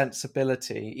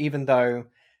sensibility, even though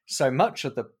so much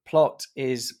of the plot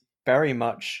is very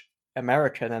much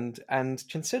American. And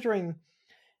considering,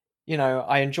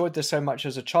 I enjoyed this so much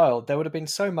as a child, there would have been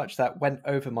so much that went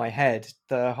over my head.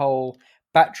 The whole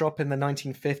backdrop in the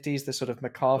 1950s, the sort of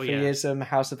McCarthyism,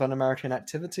 House of Un-American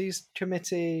Activities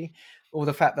Committee, all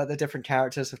the fact that the different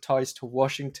characters have ties to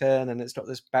Washington, and it's got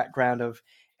this background of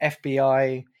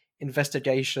FBI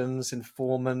investigations,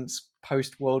 informants,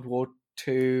 post-World War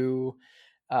II,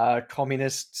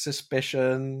 communist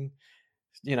suspicion,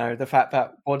 the fact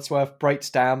that Wadsworth breaks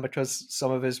down because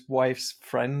some of his wife's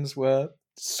friends were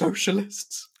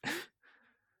socialists.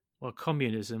 Well,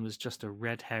 communism was just a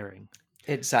red herring.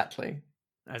 Exactly.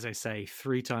 As I say,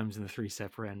 3 times in the 3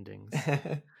 separate endings.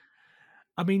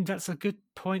 I mean, that's a good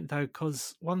point, though,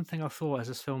 because one thing I thought as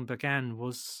this film began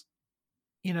was,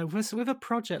 with a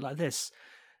project like this,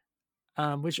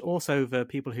 which also the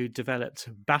people who developed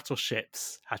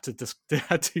battleships had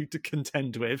to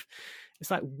contend with,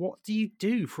 it's like, what do you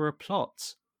do for a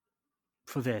plot?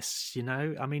 for this, you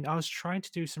know. I mean, I was trying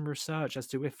to do some research as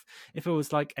to if it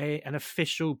was like an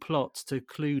official plot to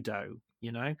Cluedo,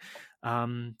 you know,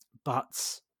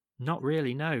 but not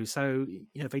really. No, so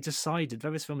you know they decided,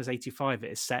 though this film is 85,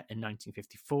 it is set in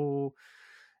 1954.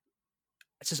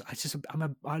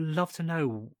 I love to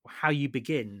know how you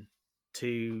begin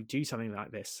to do something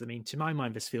like this. I mean, to my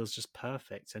mind, this feels just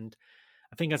perfect. And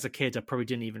I think as a kid, I probably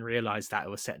didn't even realize that it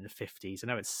was set in the 50s. I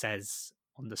know it says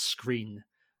on the screen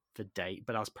the date,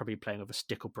 but I was probably playing with a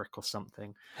stickle brick or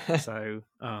something. So,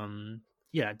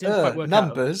 yeah, it didn't quite work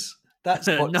numbers. Out. That's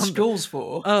what school's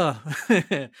for.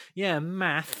 Yeah,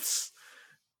 maths.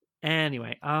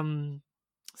 Anyway,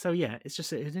 so yeah, it's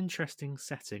just an interesting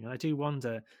setting. And I do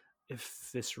wonder if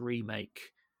this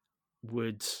remake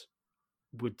would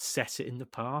set it in the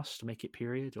past, make it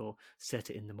period, or set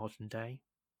it in the modern day.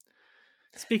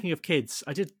 Speaking of kids,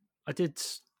 I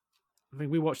mean,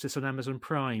 we watched this on Amazon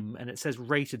Prime, and it says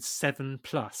rated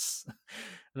 7+.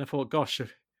 And I thought, gosh,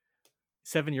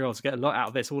 7-year-olds get a lot out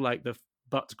of this, all like the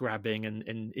butt grabbing and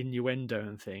innuendo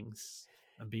and things.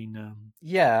 I mean,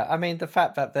 yeah, I mean, the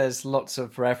fact that there's lots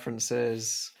of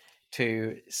references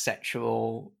to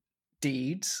sexual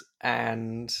deeds,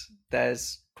 and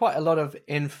there's quite a lot of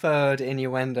inferred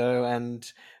innuendo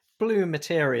and blue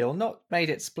material, not made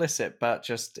explicit, but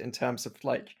just in terms of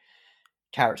like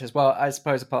characters. Well, I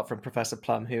suppose apart from Professor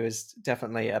Plum, who is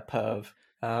definitely a perv.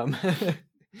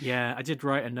 Yeah, I did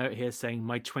write a note here saying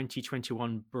my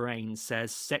 2021 brain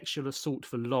says sexual assault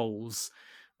for lols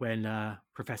when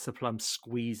Professor Plum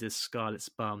squeezes Scarlett's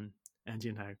bum. And,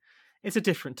 you know, it's a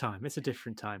different time. It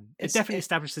definitely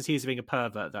establishes he's being a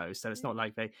pervert, though. So it's not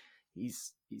like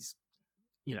he's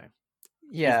you know,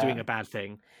 he's doing a bad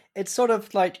thing. It's sort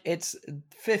of like it's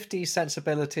 50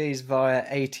 sensibilities via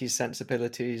 80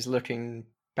 sensibilities looking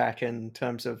back in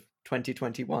terms of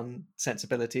 2021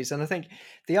 sensibilities. And I think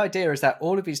the idea is that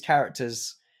all of these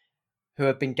characters who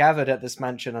have been gathered at this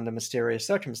mansion under mysterious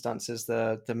circumstances,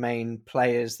 the main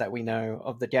players that we know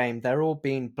of the game, they're all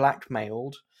being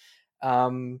blackmailed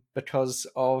because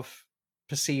of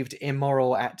perceived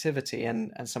immoral activity.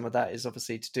 And some of that is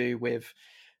obviously to do with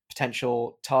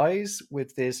potential ties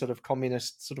with the sort of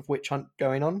communist sort of witch hunt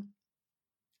going on.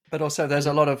 But also there's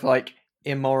a lot of like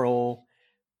immoral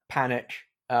panic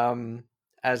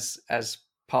as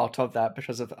part of that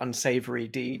because of unsavory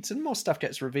deeds, and more stuff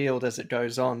gets revealed as it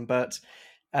goes on. But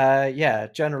yeah,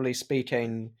 generally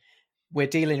speaking, we're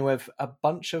dealing with a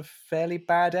bunch of fairly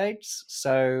bad eggs.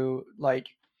 So like,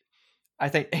 I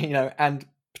think, you know, and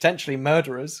potentially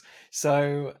murderers.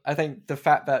 So I think the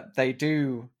fact that they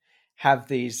do have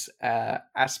these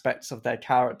aspects of their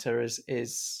character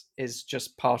is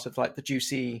just part of like the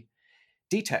juicy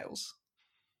details.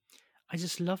 I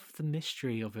just love the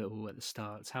mystery of it all at the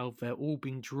start. How they're all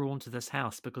being drawn to this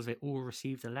house because they all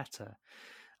received a letter.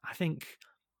 I think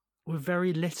with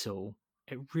very little,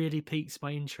 it really piques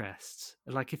my interest.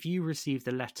 Like if you received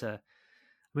a letter,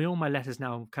 I mean, all my letters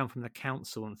now come from the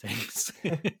council and things.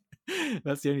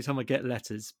 That's the only time I get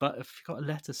letters. But if you got a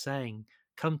letter saying,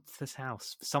 come to this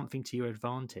house, something to your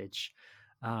advantage.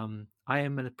 I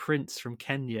am a prince from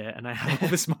Kenya and I have all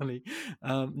this money.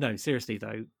 No, seriously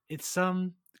though, it's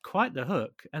quite the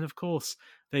hook. And of course,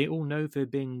 they all know they're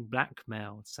being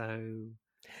blackmailed. So,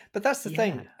 but that's the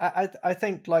thing. I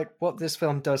think like what this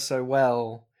film does so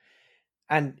well,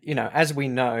 and you know, as we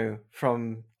know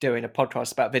from doing a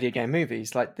podcast about video game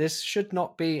movies, like this should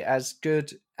not be as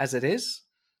good as it is.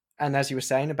 And as you were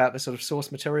saying about the sort of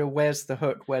source material, where's the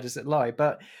hook? Where does it lie?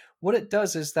 But what it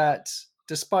does is that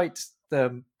despite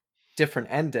the different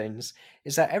endings,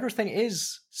 is that everything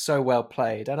is so well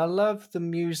played. And I love the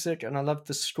music and I love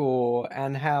the score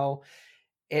and how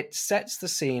it sets the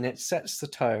scene, it sets the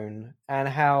tone, and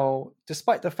how,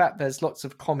 despite the fact there's lots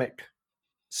of comic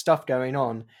stuff going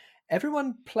on,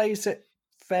 everyone plays it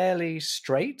fairly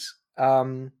straight.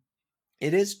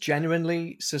 It is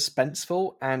genuinely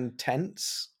suspenseful and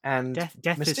tense and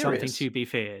death mysterious. is something to be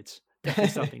feared. Death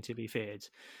is something to be feared.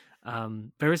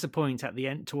 There is a point at the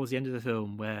end, towards the end of the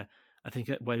film, where I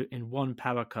think where in one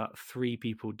power cut, 3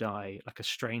 people die, like a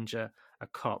stranger, a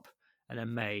cop, and a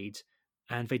maid,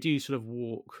 and they do sort of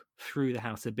walk through the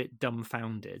house a bit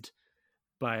dumbfounded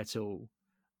by it all.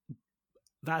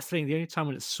 That's the thing. The only time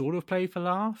when it's sort of played for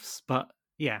laughs, but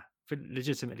yeah,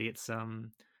 legitimately, it's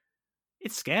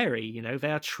scary. You know,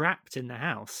 they are trapped in the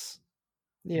house.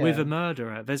 Yeah. With a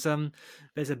murderer. There's a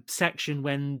section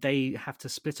when they have to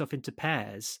split off into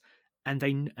pairs,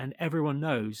 and everyone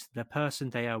knows the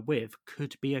person they are with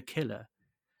could be a killer,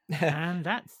 and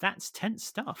that's tense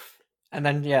stuff. And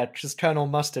then just Colonel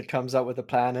Mustard comes up with a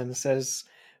plan and says,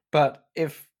 "But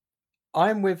if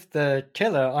I'm with the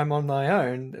killer, I'm on my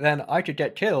own, then I could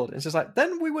get killed. It's just like,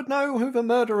 then we would know who the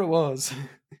murderer was.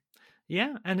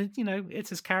 Yeah, and it's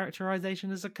his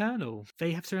characterization as a colonel.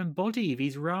 They have to embody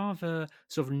these rather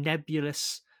sort of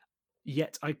nebulous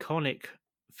yet iconic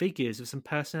figures with some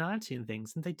personality and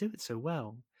things, and they do it so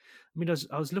well. I mean,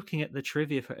 I was looking at the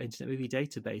trivia for Internet Movie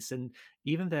Database, and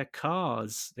even their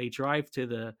cars they drive to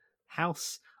the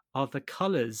house are the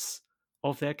colors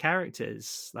of their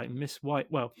characters. Like Miss White,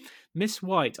 Miss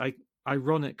White,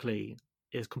 ironically,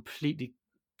 is completely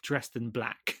dressed in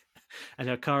black, and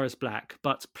her car is black.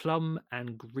 But Plum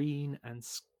and Green and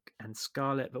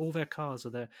Scarlet, all their cars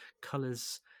are the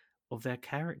colors of their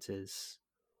characters.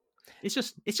 It's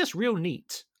just real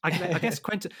neat. I guess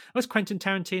Quentin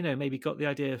Tarantino maybe got the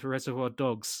idea for Reservoir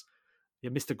Dogs.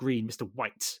 Yeah, Mr. Green, Mr.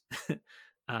 White,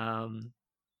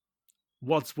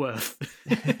 Wadsworth.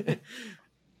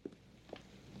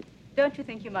 Don't you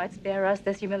think you might spare us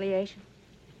this humiliation?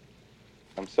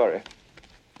 I'm sorry.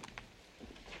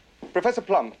 Professor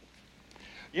Plum,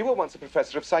 you were once a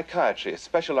professor of psychiatry,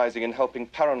 specializing in helping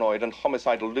paranoid and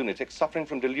homicidal lunatics suffering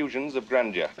from delusions of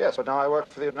grandeur. Yes, but now I work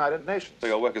for the United Nations. So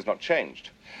your work has not changed.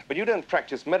 But you don't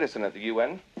practice medicine at the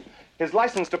UN. His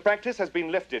license to practice has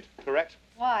been lifted, correct?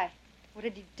 Why? What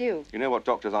did he do? You know what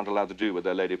doctors aren't allowed to do with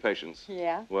their lady patients?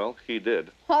 Yeah? Well, he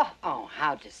did. Oh,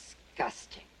 how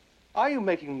disgusting. Are you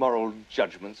making moral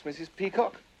judgments, Mrs.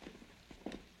 Peacock?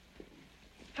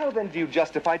 How then do you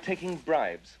justify taking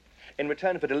bribes in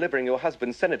return for delivering your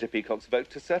husband, Senator Peacock's vote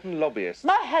to certain lobbyists?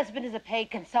 My husband is a paid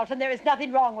consultant. There is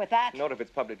nothing wrong with that. Not if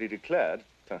it's publicly declared,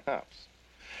 perhaps.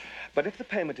 But if the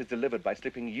payment is delivered by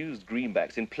slipping used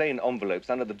greenbacks in plain envelopes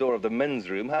under the door of the men's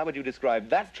room, how would you describe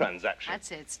that transaction? I'd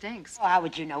say it stinks. Oh, how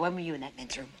would you know? When were you in that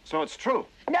men's room? So it's true.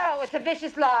 No, it's a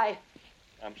vicious lie.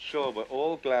 I'm sure we're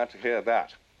all glad to hear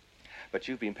that. But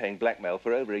you've been paying blackmail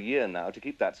for over a year now to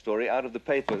keep that story out of the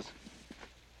papers.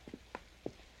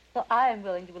 Well, I am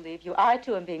willing to believe you. I,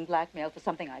 too, am being blackmailed for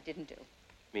something I didn't do.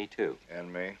 Me too.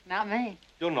 And me. Not me.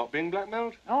 You're not being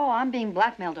blackmailed? Oh, I'm being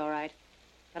blackmailed, all right.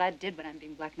 But I did what I'm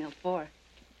being blackmailed for.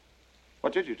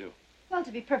 What did you do? Well,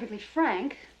 to be perfectly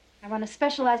frank, I run a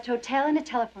specialized hotel and a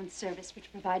telephone service which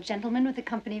provide gentlemen with the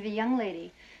company of a young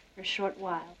lady for a short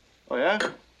while. Oh, yeah?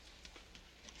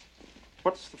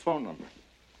 What's the phone number?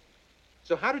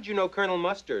 So how did you know Colonel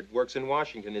Mustard works in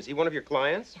Washington? Is he one of your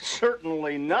clients?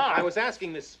 Certainly not. I was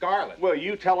asking Miss Scarlet. Well,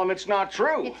 you tell him it's not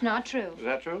true. It's not true. Is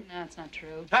that true? No, it's not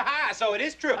true. Ha-ha! So it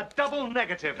is true. A double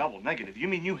negative. Double negative? You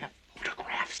mean you have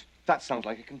photographs? That sounds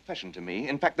like a confession to me.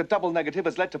 In fact, the double negative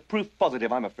has led to proof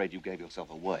positive. I'm afraid you gave yourself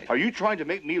away. Are you trying to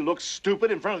make me look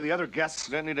stupid in front of the other guests?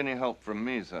 Don't need any help from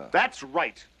me, sir. That's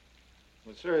right.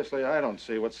 Well, seriously, I don't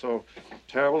see what's so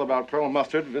terrible about Colonel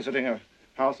Mustard visiting a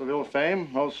house of ill fame.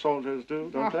 Most soldiers do,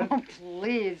 don't they? Oh,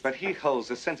 please. But he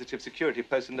holds a sensitive security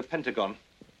post in the Pentagon.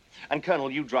 And, Colonel,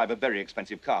 you drive a very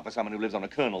expensive car for someone who lives on a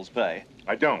colonel's pay.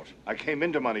 I don't. I came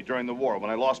into money during the war when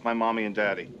I lost my mommy and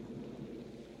daddy.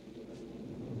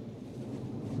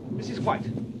 Mrs. White,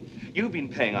 you've been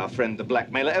paying our friend the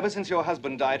blackmailer ever since your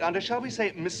husband died under, shall we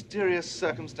say, mysterious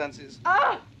circumstances.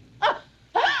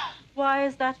 Why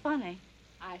is that funny?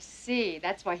 I see.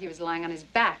 That's why he was lying on his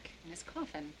back in his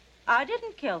coffin. I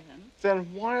didn't kill him. Then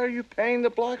why are you paying the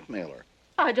blackmailer?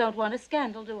 I don't want a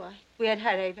scandal, do I? We had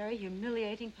had a very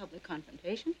humiliating public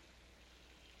confrontation.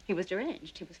 He was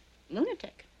deranged. He was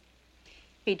lunatic.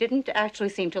 He didn't actually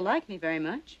seem to like me very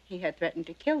much. He had threatened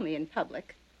to kill me in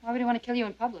public. Why would he want to kill you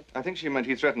in public? I think she meant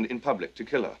he threatened in public to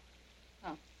kill her.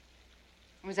 Oh.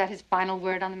 Was that his final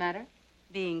word on the matter?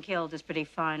 Being killed is pretty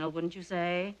final, wouldn't you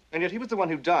say? And yet he was the one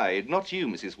who died, not you,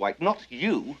 Mrs. White, not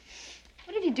you.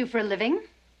 What did he do for a living?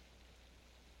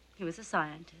 He was a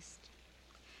scientist.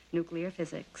 Nuclear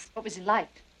physics. What was he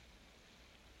like?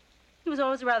 He was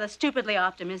always a rather stupidly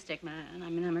optimistic man.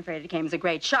 I mean, I'm afraid it came as a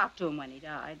great shock to him when he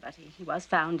died, but he was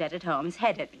found dead at home. His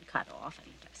head had been cut off,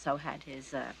 and so had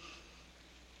his,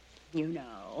 you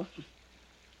know.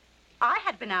 I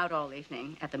had been out all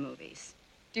evening at the movies.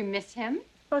 Do you miss him?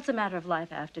 Well, it's a matter of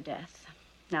life after death.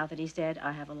 Now that he's dead,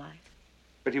 I have a life.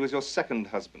 But he was your second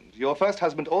husband. Your first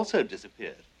husband also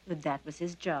disappeared. But that was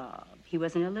his job. He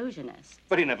was an illusionist.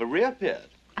 But he never reappeared.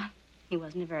 He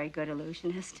wasn't a very good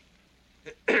illusionist.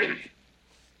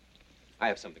 I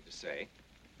have something to say.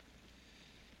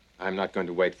 I'm not going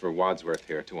to wait for Wadsworth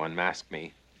here to unmask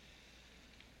me.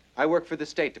 I work for the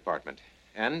State Department,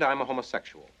 and I'm a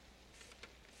homosexual.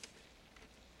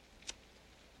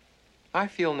 I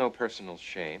feel no personal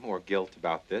shame or guilt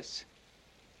about this,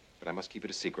 but I must keep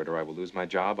it a secret or I will lose my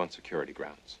job on security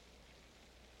grounds.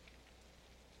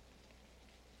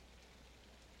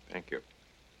 Thank you.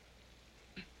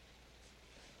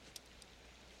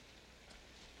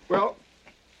 Well,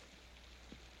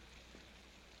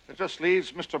 it just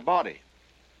leaves Mr. Body.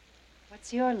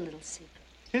 What's your little secret?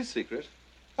 His secret?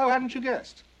 How hadn't you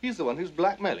guessed? He's the one who's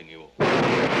blackmailing you all.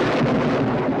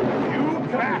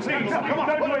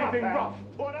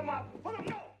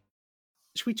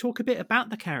 Should we talk a bit about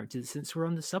the characters since we're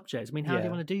on the subject? I mean, how do you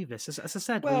want to do this? As I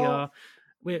said,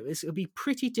 it'll be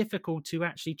pretty difficult to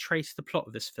actually trace the plot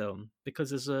of this film because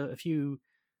there's a few.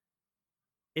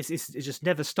 It just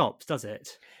never stops, does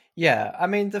it? Yeah, I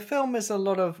mean, the film is a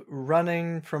lot of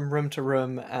running from room to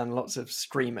room and lots of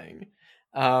screaming.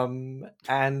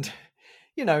 And,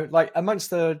 you know, like amongst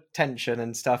the tension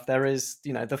and stuff, there is,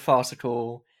 you know, the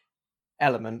farcical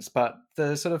elements, but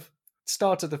the sort of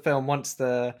start of the film, once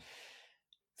the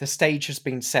stage has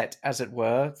been set, as it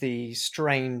were, the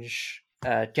strange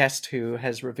guest who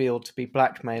has revealed to be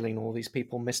blackmailing all these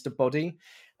people, Mr. Body,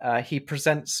 he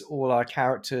presents all our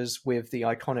characters with the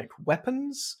iconic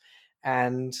weapons,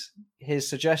 and his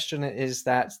suggestion is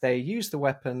that they use the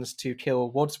weapons to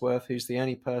kill Wadsworth, who's the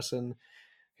only person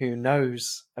who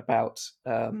knows about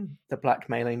the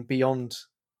blackmailing beyond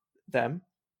them.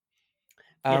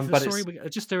 But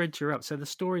just to interrupt, so the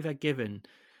story they're given,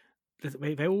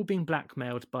 they're all being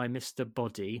blackmailed by Mr.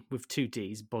 Body, with 2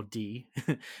 Ds, Body,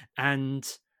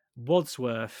 and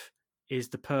Wadsworth is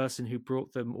the person who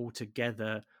brought them all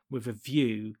together with a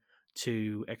view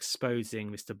to exposing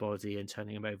Mr. Body and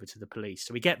turning him over to the police.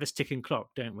 So we get this ticking clock,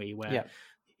 don't we, where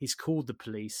he's called the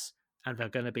police and they're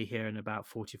going to be here in about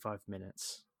 45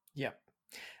 minutes. Yeah.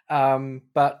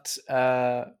 But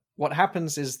what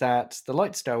happens is that the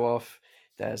lights go off,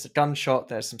 there's a gunshot,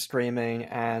 there's some screaming,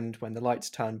 and when the lights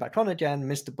turn back on again,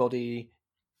 Mr. Body,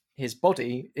 his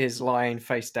body is lying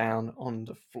face down on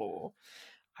the floor.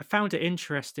 I found it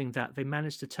interesting that they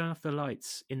managed to turn off the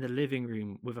lights in the living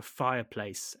room with a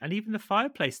fireplace, and even the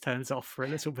fireplace turns off for a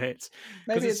little bit.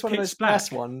 Maybe it's one of those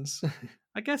glass ones.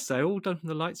 I guess so, all done from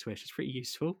the light switch. It's pretty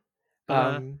useful.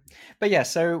 But yeah,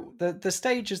 so the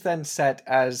stage is then set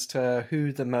as to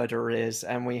who the murderer is,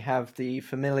 and we have the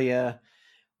familiar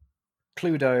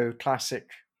Cluedo classic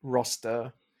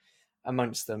roster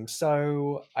amongst them.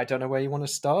 So I don't know where you want to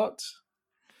start.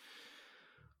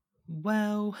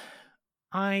 Well,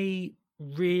 I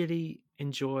really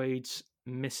enjoyed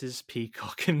Mrs.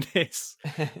 Peacock in this,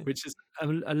 which is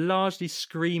a largely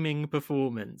screaming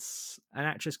performance. An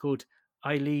actress called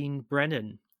Eileen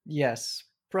Brennan. Yes,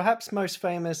 perhaps most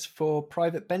famous for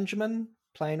Private Benjamin,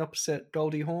 playing opposite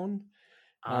Goldie Hawn.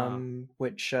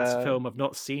 Which that's a film I've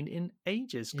not seen in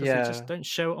ages because they just don't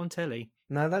show it on telly.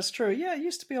 No, that's true. Yeah, it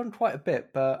used to be on quite a bit,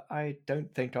 but I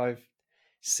don't think I've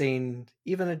seen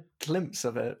even a glimpse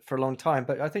of it for a long time.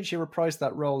 But I think she reprised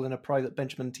that role in a Private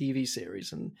Benjamin TV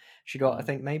series, and she got, I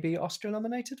think, maybe Oscar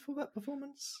nominated for that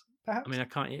performance. Perhaps. I mean, I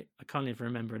can't even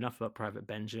remember enough about Private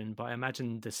Benjamin, but I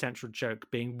imagine the central joke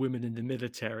being women in the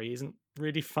military isn't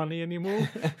really funny anymore.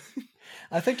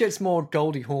 I think it's more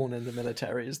Goldie Hawn in the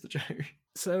military is the joke.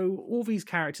 So all these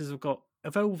characters have got,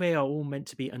 although they are all meant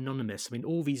to be anonymous, I mean,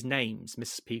 all these names,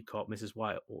 Mrs. Peacock, Mrs.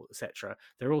 White, etc.,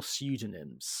 they're all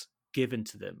pseudonyms given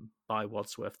to them by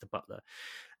Wadsworth the butler.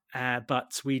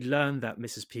 But we learn that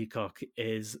Mrs. Peacock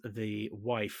is the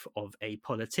wife of a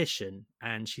politician,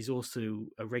 and she's also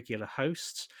a regular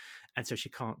host, and so she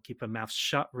can't keep her mouth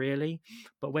shut, really.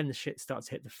 But when the shit starts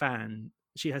to hit the fan,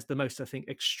 she has the most, I think,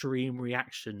 extreme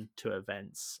reaction to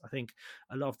events. I think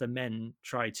a lot of the men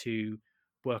try to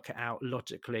work it out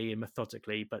logically and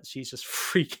methodically, but she's just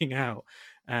freaking out.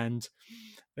 And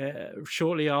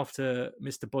shortly after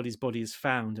Mr. Body's body is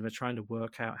found and they're trying to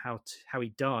work out how he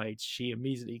died, she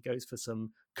immediately goes for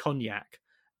some cognac,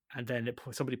 and then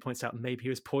somebody points out maybe he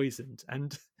was poisoned,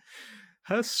 and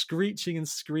her screeching and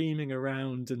screaming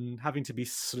around and having to be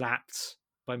slapped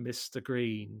by Mr.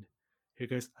 Green, who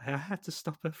goes, I had to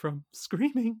stop her from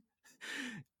screaming.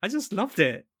 I just loved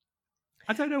it.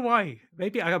 I don't know why.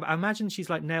 Maybe I imagine she's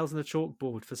like nails on the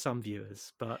chalkboard for some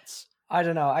viewers, but I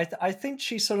don't know. I think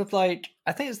she's sort of like,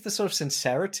 I think it's the sort of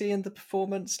sincerity in the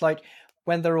performance, like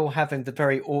when they're all having the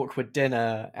very awkward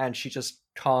dinner and she just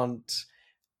can't,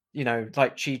 you know,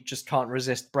 like she just can't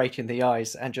resist breaking the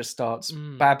ice and just starts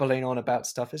babbling on about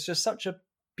stuff. It's just such a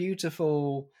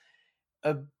beautifully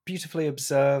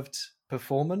observed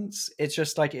performance. It's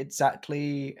just like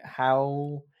exactly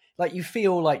how, like, you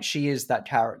feel like she is that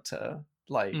character,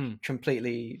 like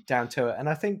completely down to it. And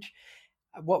I think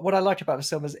what I like about the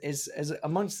film is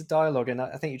amongst the dialogue, and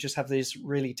I think you just have this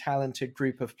really talented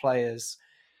group of players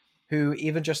who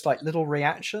even just like little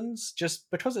reactions,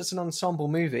 just because it's an ensemble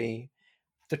movie,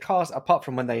 the cast, apart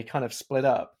from when they kind of split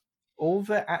up, all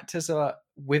the actors are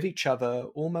with each other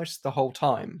almost the whole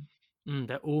time.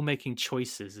 They're all making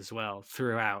choices as well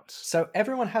throughout. So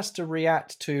everyone has to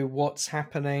react to what's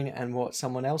happening and what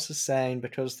someone else is saying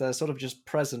because they're sort of just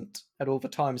present at all the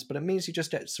times. But it means you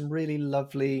just get some really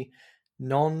lovely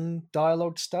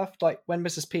non-dialogue stuff. Like when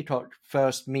Mrs. Peacock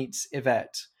first meets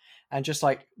Yvette, and just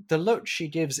like the look she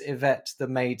gives Yvette, the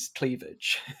maid's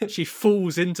cleavage. She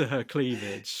falls into her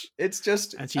cleavage. It's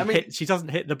just... And she doesn't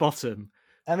hit the bottom.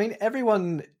 I mean,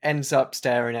 everyone ends up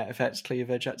staring at Yvette's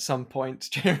cleavage at some point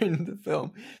during the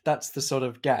film. That's the sort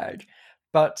of gag.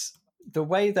 But the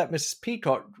way that Mrs.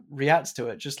 Peacock reacts to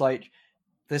it, just like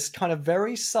this kind of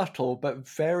very subtle but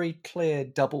very clear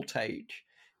double take,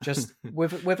 just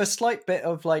with a slight bit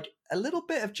of like a little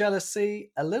bit of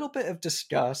jealousy, a little bit of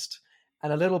disgust,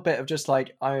 and a little bit of just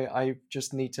like, I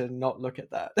just need to not look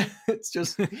at that.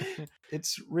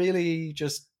 It's really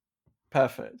just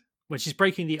perfect. When she's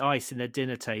breaking the ice in their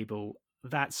dinner table,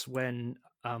 that's when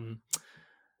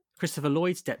Christopher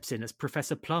Lloyd steps in as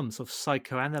Professor Plum, sort of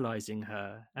psychoanalyzing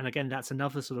her. And again, that's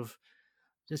another sort of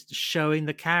just showing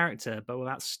the character, but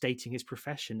without stating his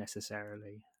profession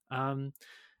necessarily.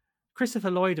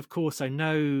 Christopher Lloyd, of course, I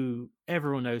know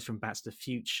everyone knows from Back to the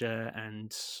Future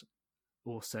and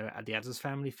also at the Addams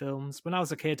Family films. When I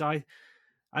was a kid, I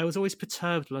was always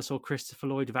perturbed when I saw Christopher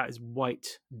Lloyd without his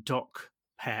white Doc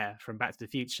hair from Back to the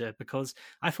Future, because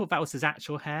I thought that was his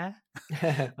actual hair.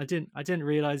 I didn't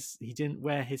realize he didn't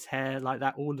wear his hair like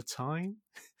that all the time.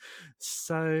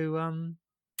 So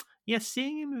yeah,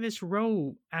 seeing him in this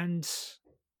role and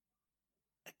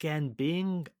again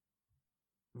being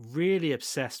really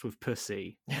obsessed with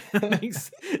pussy makes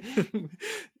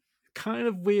kind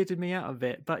of weirded me out a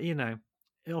bit. But you know,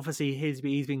 obviously he's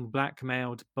being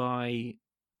blackmailed for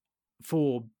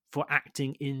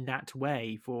acting in that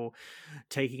way, for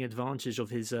taking advantage of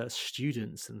his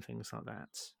students and things like that.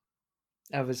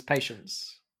 Of his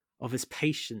patients.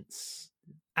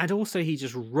 And also he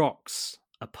just rocks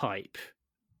a pipe.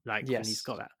 Like when he's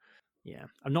got that. Yeah.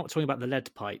 I'm not talking about the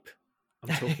lead pipe.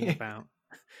 I'm talking about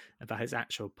his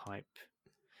actual pipe.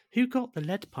 Who got the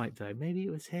lead pipe though? Maybe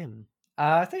it was him.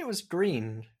 I think it was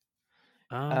Green.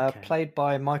 Okay. Played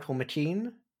by Michael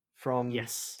McKean from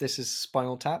This Is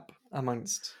Spinal Tap,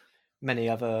 amongst many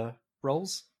other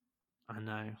roles. I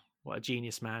know. What a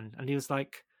genius man. And he was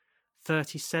like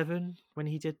 37 when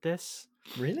he did this.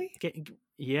 Really?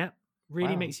 Yeah.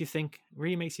 Really Wow. makes you think.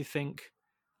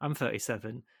 I'm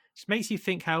 37. Just makes you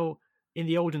think how in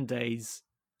the olden days,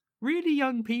 really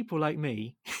young people like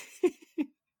me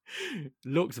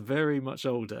looked very much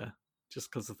older just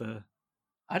because of the...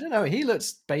 I don't know. He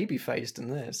looks baby-faced in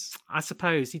this. I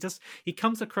suppose he does. He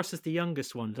comes across as the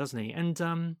youngest one, doesn't he? And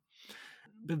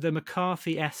the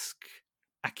McCarthy-esque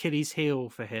Achilles heel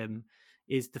for him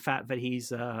is the fact that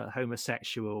he's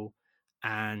homosexual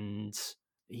and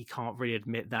he can't really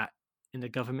admit that in a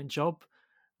government job,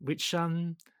 which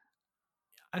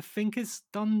I think is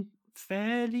done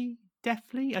fairly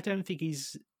deftly. I don't think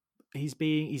he's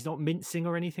not mincing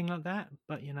or anything like that.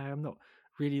 But you know, I'm not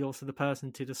really also the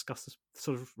person to discuss the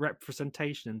sort of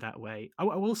representation in that way. I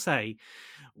will say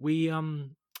we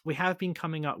have been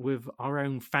coming up with our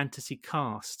own fantasy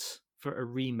cast for a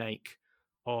remake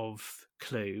of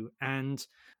Clue, and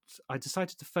I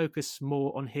decided to focus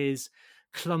more on his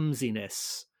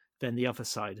clumsiness than the other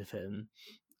side of him,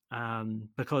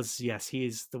 because yes, he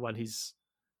is the one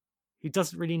who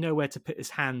doesn't really know where to put his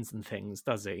hands and things,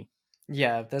 does he?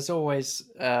 Yeah, there's always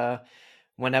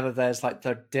whenever there's like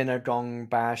the dinner gong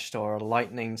bashed or a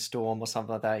lightning storm or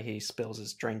something like that, he spills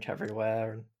his drink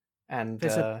everywhere, and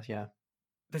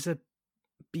There's a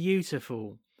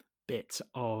beautiful bit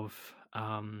of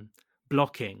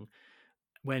blocking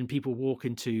when people walk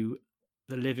into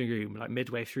the living room, like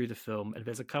midway through the film, and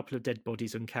there's a couple of dead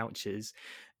bodies on couches,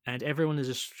 and everyone is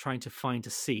just trying to find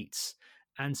a seat.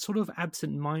 And sort of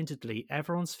absent-mindedly,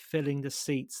 everyone's filling the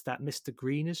seats that Mr.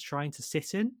 Green is trying to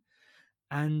sit in.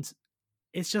 And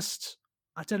it's just,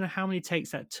 I don't know how many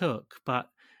takes that took, but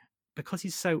because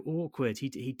he's so awkward,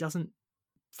 he doesn't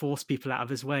force people out of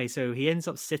his way. So he ends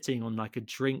up sitting on like a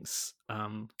drinks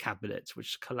cabinet,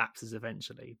 which collapses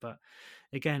eventually. But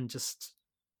again, just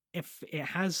if it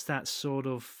has that sort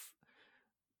of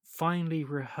finely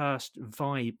rehearsed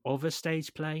vibe of a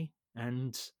stage play,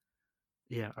 and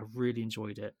yeah, I really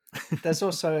enjoyed it. There's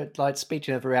also, like,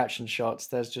 speaking of reaction shots,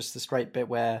 there's just this great bit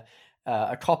where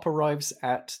a cop arrives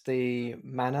at the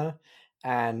manor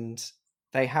and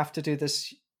they have to do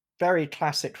this very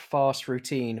classic fast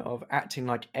routine of acting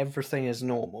like everything is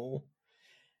normal.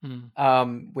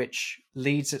 which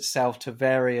leads itself to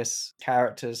various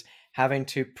characters having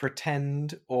to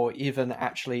pretend or even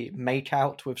actually make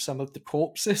out with some of the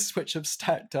corpses which have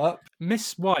stacked up.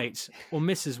 Miss White or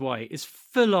Mrs. White is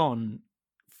full on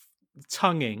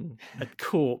tonguing a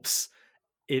corpse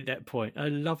at that point. I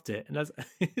loved it, and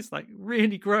it's like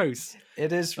really gross.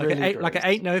 It is like really like it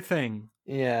ain't no thing.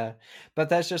 Yeah, but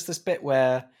there's just this bit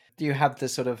where you have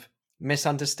this sort of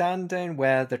misunderstanding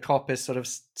where the cop is sort of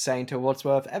saying to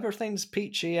Wadsworth, everything's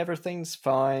peachy, everything's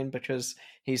fine, because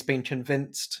he's been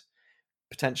convinced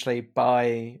potentially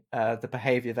by the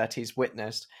behavior that he's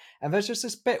witnessed. And there's just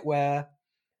this bit where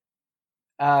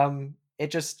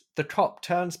the cop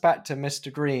turns back to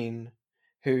Mr. Green,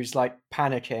 who's like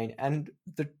panicking, and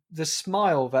the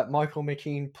smile that Michael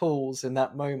McKean pulls in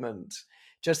that moment,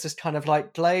 just this kind of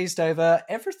like glazed over,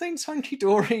 everything's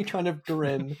hunky-dory kind of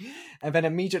grin, and then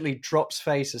immediately drops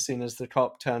face as soon as the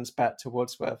cop turns back to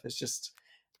Wadsworth. It's just,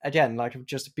 again, like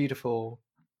just a beautiful,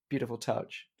 beautiful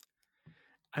touch.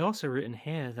 I also written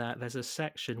here that there's a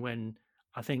section when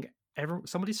I think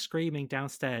somebody's screaming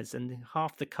downstairs and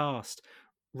half the cast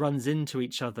runs into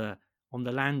each other on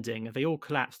the landing and they all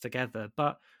collapse together.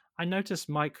 But I noticed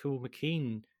Michael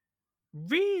McKean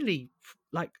really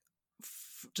like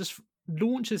just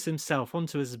launches himself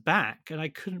onto his back, and I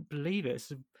couldn't believe it.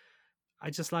 So I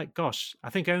just like, gosh, I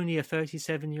think only a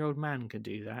 37-year-old man can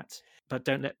do that. But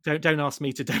don't ask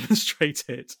me to demonstrate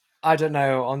it. I don't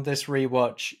know. On this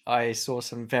rewatch, I saw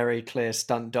some very clear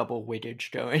stunt double wiggage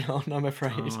going on, I'm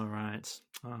afraid. Oh, right.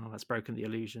 Oh, that's broken the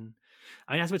illusion.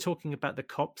 I mean, as we're talking about the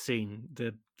cop scene,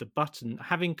 the button,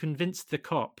 having convinced the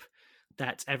cop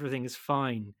that everything is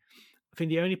fine, I think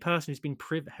the only person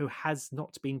who has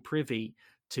not been privy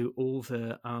to all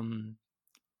the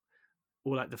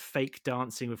all like the fake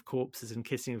dancing with corpses and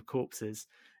kissing with corpses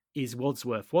is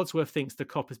Wadsworth. Wadsworth thinks the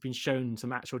cop has been shown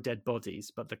some actual dead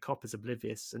bodies, but the cop is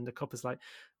oblivious, and the cop is like,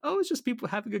 "Oh, it's just people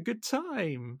having a good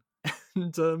time,"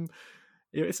 and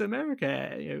it's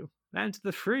America, land to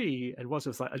the free. And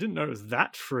Wadsworth's like, "I didn't know it was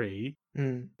that free."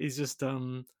 He's just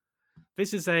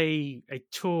this is a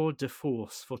tour de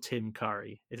force for Tim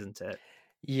Curry, isn't it?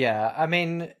 Yeah, I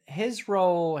mean, his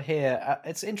role here,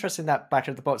 it's interesting that back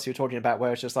at the box you're talking about,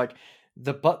 where it's just like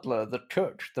the butler, the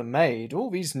cook, the maid,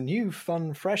 all these new,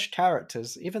 fun, fresh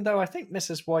characters, even though I think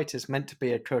Mrs. White is meant to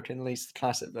be a cook, in at least the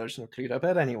classic version of Cluedo,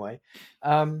 but anyway.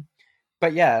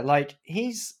 But yeah, like, he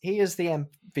is the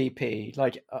MVP,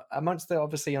 like, amongst the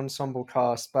obviously ensemble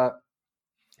cast, but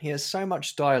he has so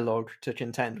much dialogue to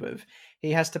contend with.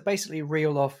 He has to basically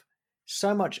reel off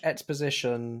so much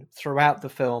exposition throughout the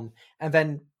film and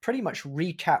then pretty much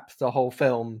recap the whole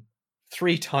film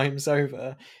 3 times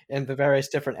over in the various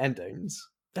different endings.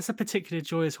 That's a particular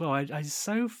joy as well. It's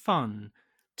so fun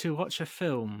to watch a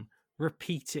film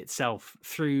repeat itself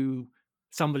through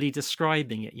somebody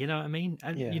describing it, you know what I mean?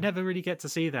 And you never really get to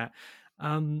see that.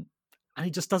 And he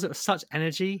just does it with such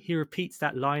energy. He repeats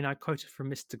that line I quoted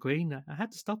from Mr. Green. I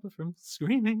had to stop her from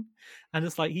screaming. And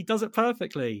it's like, he does it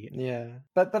perfectly. Yeah.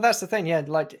 But that's the thing, yeah,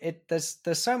 like there's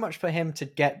so much for him to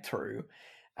get through.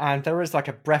 And there is like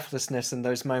a breathlessness in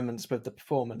those moments with the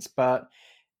performance. But,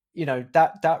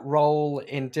 that role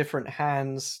in different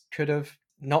hands could have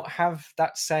not have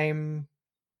that same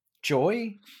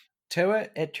joy to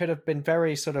it. It could have been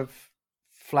very sort of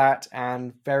flat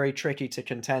and very tricky to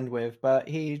contend with, but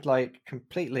he like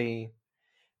completely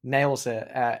nails it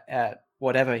at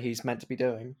whatever he's meant to be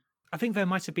doing. I think there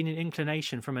might have been an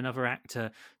inclination from another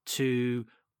actor to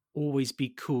always be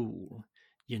cool,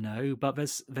 but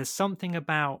there's something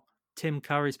about Tim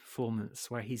Curry's performance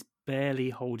where he's barely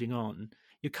holding on.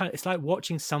 It's like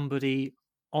watching somebody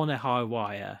on a high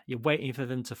wire. You're waiting for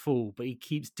them to fall, but he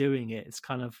keeps doing it. It's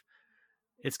kind of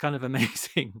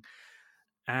amazing.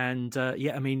 And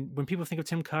I mean, when people think of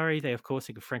Tim Curry, they of course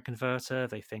think of Frankenfurter.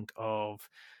 They think of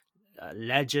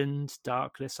Legend,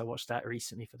 Darkless. I watched that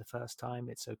recently for the first time.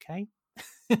 It's okay.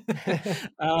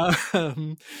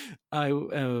 Home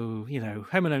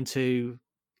Alone 2,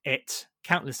 It,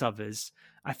 countless others.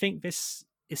 I think this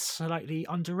is slightly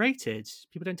underrated.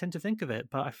 People don't tend to think of it,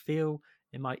 but I feel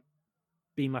it might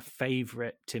be my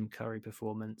favorite Tim Curry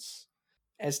performance.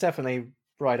 It's definitely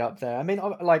right up there. I mean,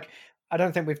 like, I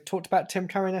don't think we've talked about Tim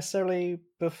Curry necessarily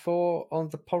before on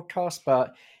the podcast,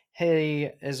 but he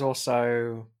is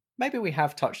also, maybe we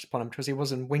have touched upon him because he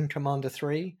was in Wing Commander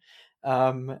 3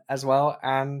 as well.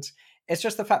 And it's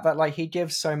just the fact that like he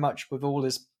gives so much with all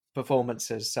his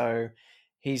performances. So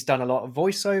he's done a lot of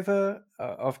voiceover,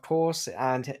 of course,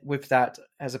 and with that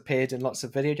has appeared in lots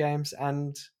of video games.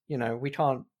 And, we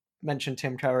can't mention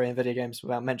Tim Curry in video games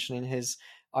without mentioning his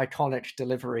iconic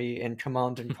delivery in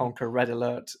Command & Conquer Red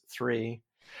Alert 3.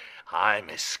 I'm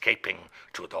escaping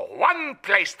to the one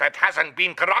place that hasn't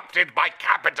been corrupted by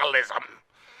capitalism.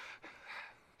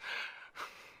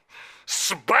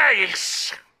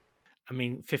 Space! I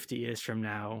mean, 50 years from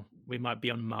now, we might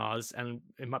be on Mars, and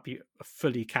it might be a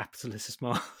fully capitalist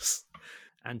Mars.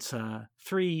 And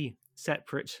 3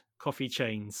 separate coffee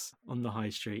chains on the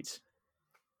high street.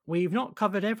 We've not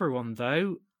covered everyone,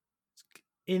 though.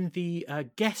 In the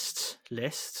guest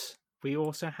list, we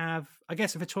also have, I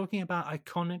guess if we're talking about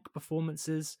iconic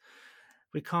performances,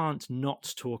 we can't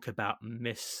not talk about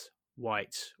Miss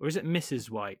White. Or is it Mrs.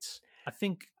 White? I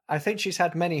think she's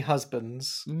had many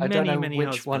husbands. I don't know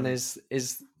which one is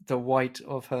the White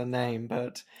of her name,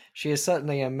 but she is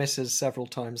certainly a Mrs. several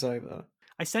times over.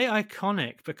 I say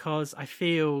iconic because I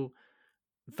feel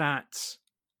that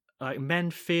men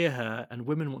fear her and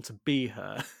women want to be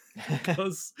her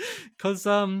because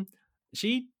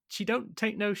she don't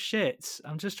take no shit.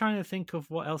 I'm just trying to think of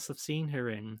what else I've seen her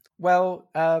in. Well,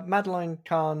 Madeline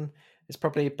Kahn is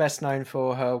probably best known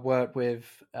for her work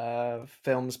with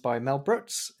films by Mel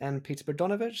Brooks and Peter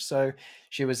Bogdanovich. So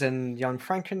she was in Young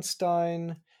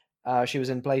Frankenstein. She was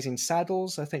in Blazing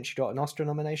Saddles. I think she got an Oscar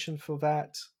nomination for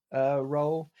that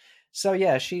role. So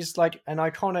yeah, she's like an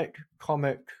iconic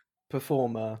comic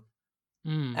performer.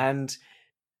 And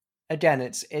again,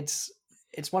 it's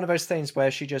one of those things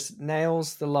where she just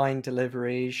nails the line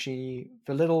delivery.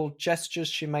 The little gestures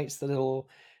she makes, the little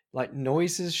like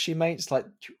noises she makes, like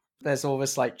there's all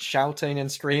this like shouting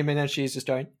and screaming, and she's just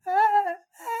going.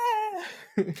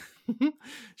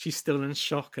 She's still in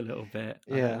shock a little bit.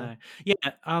 I Yeah. don't know.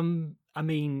 Yeah. I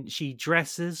mean, she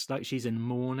dresses like she's in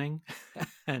mourning,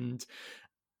 and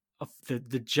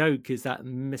the joke is that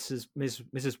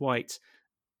Mrs. White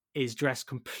is dressed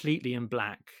completely in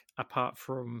black, apart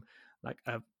from like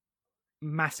a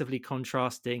massively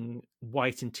contrasting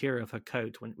white interior of her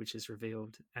coat, which is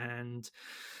revealed. And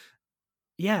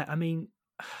yeah, I mean,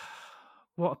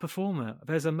 what a performer.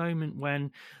 There's a moment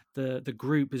when the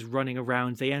group is running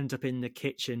around, they end up in the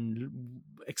kitchen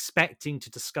expecting to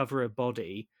discover a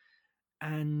body,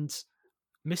 and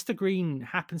Mr. Green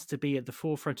happens to be at the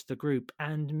forefront of the group,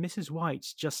 and Mrs.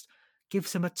 White just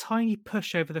gives him a tiny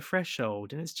push over the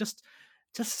threshold, and it's just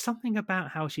something about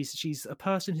how she's a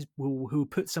person who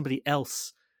puts somebody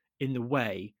else in the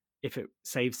way if it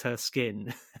saves her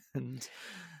skin. And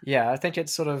Yeah, I think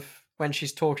it's sort of when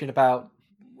she's talking about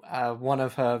one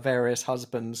of her various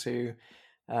husbands who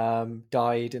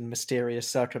died in mysterious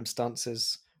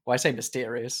circumstances. Well, I say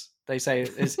mysterious. They say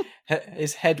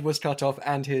his head was cut off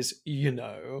and his,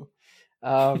 but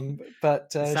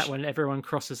is that when everyone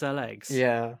crosses their legs?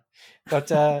 Yeah,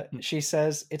 but she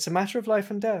says it's a matter of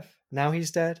life and death. Now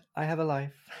he's dead. I have a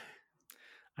life.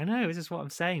 I know. This is what I'm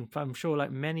saying. But I'm sure,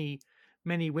 like many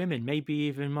women, maybe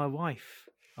even my wife,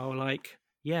 are like,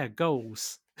 yeah,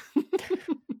 goals.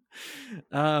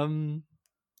 I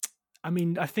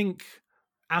mean, I think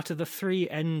out of the 3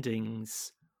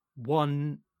 endings,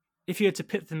 one, if you had to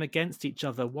pit them against each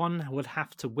other, one would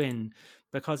have to win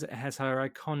because it has her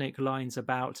iconic lines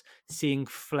about seeing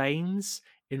flames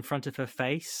in front of her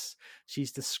face.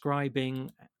 She's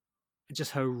describing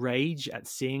just her rage at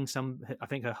seeing I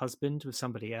think her husband with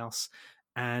somebody else.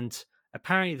 And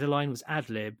apparently the line was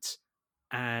ad-libbed.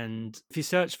 And if you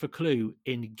search for Clue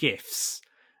in GIFs,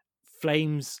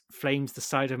 flames the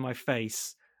side of my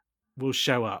face will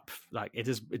show up. Like it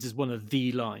is one of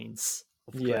the lines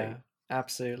of Clue. Yeah,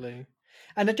 absolutely.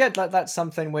 And again, like that's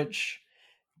something which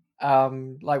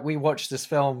like we watched this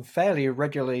film fairly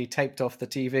regularly taped off the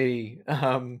TV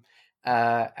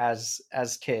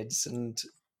as kids, and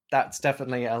that's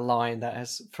definitely a line that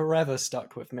has forever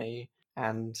stuck with me,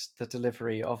 and the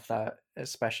delivery of that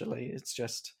especially. It's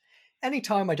just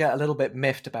anytime I get a little bit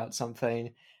miffed about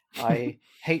something, I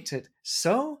hate it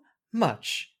so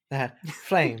much that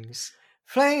flames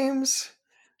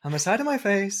on the side of my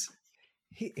face,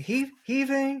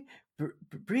 heaving,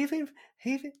 breathing,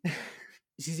 heaving.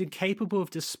 She's incapable of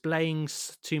displaying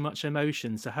too much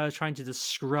emotion, so her trying to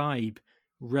describe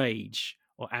rage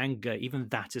or anger, even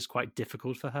that is quite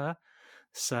difficult for her.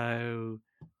 So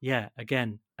yeah,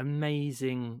 again,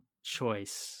 amazing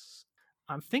choice.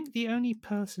 I think the only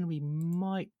person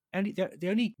the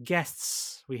only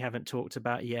guests we haven't talked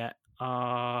about yet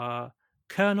are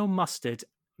Colonel Mustard,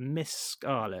 Miss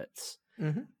Scarlet.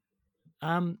 Mm-hmm.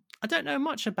 I don't know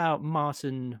much about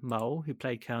Martin Mull, who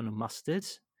played Colonel Mustard.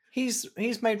 He's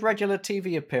made regular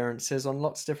TV appearances on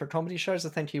lots of different comedy shows. I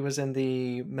think he was in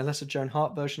the Melissa Joan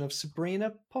Hart version of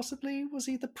Sabrina, possibly. Was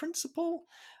he the principal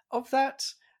of that?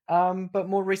 But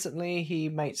more recently, he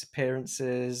makes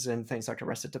appearances in things like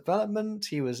Arrested Development.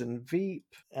 He was in Veep,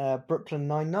 Brooklyn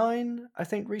Nine-Nine, I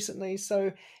think, recently.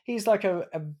 So he's like a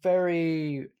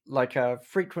very, like a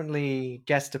frequently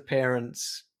guest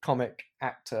appearance comic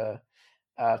actor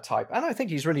type. And I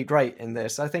think he's really great in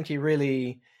this. I think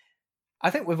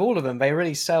with all of them, they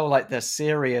really sell like the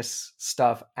serious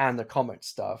stuff and the comic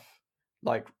stuff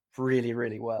like really,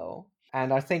 really well.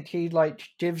 And I think he like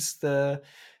gives the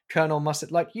Colonel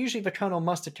Mustard, like usually the Colonel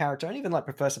Mustard character and even like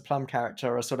Professor Plum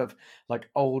character are sort of like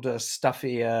older,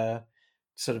 stuffier,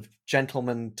 sort of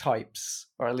gentleman types,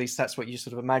 or at least that's what you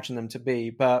sort of imagine them to be.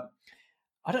 But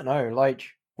I don't know, like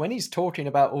when he's talking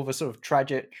about all the sort of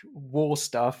tragic war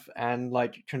stuff and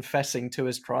like confessing to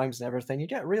his crimes and everything, you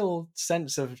get a real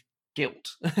sense of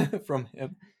guilt from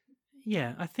him.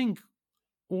 Yeah, I think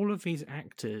all of these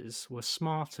actors were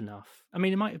smart enough. I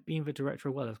mean, it might have been the director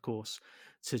as well, of course,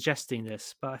 suggesting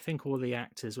this, but I think all the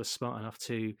actors were smart enough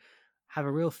to have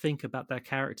a real think about their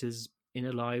characters'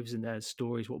 inner lives and their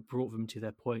stories, what brought them to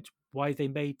their point, why they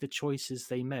made the choices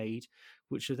they made,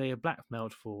 which they are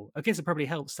blackmailed for. I guess it probably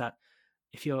helps that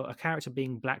if you're a character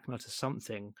being blackmailed to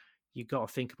something, you got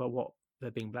to think about what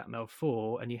they're being blackmailed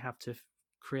for, and you have to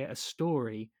create a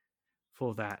story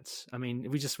for that. I mean,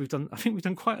 we've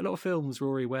done quite a lot of films,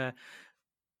 Rory, where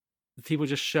people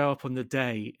just show up on the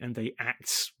day and they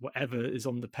act whatever is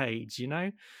on the page, you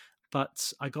know?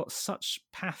 But I got such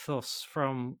pathos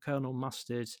from Colonel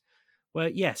Mustard, where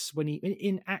yes, when he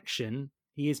in action,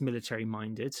 he is military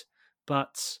minded,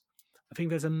 but I think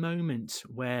there's a moment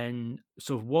when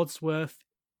sort of Wadsworth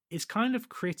is kind of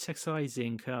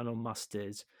criticizing Colonel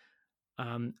Mustard,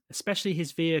 especially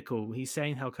his vehicle. He's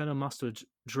saying how Colonel Mustard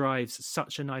drives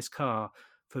such a nice car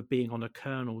for being on a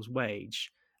colonel's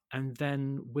wage. And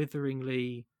then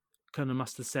witheringly, Colonel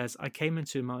Mustard says, I came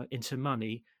into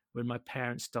money when my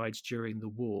parents died during the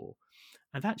war.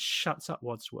 And that shuts up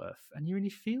Wadsworth. And you really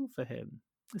feel for him.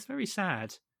 It's very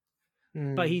sad.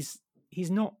 But he's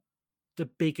not the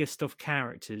biggest of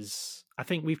characters. I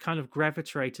think we've kind of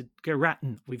gravitated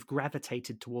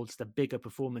towards the bigger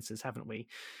performances, haven't we?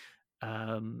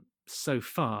 So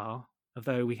far,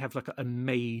 although we have like a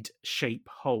made shape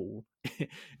hole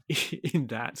in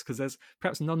that, because there's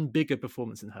perhaps none bigger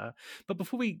performance than her. But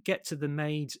before we get to the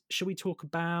maid, shall we talk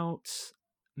about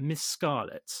Miss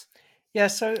Scarlet? Yeah,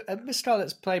 so Miss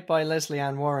Scarlet's played by Leslie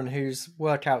Ann Warren, whose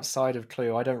work outside of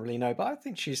Clue I don't really know, but I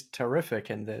think she's terrific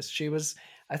in this. She was,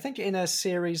 I think, in a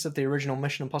series of the original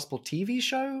Mission Impossible TV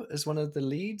show as one of the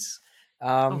leads.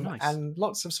 Nice. And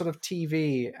lots of sort of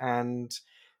TV and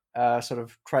sort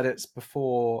of credits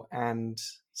before and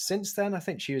since then. I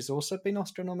think she has also been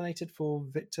Oscar nominated for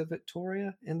Victor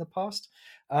Victoria in the past.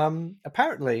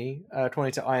 Apparently,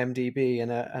 according to IMDb,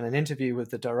 in an interview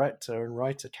with the director and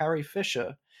writer, Carrie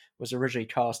Fisher was originally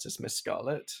cast as Miss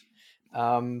Scarlet,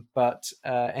 but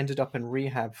ended up in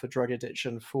rehab for drug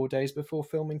addiction 4 days before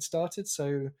filming started.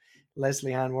 So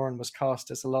Leslie Ann Warren was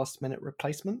cast as a last-minute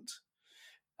replacement.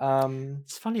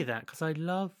 It's funny that, because I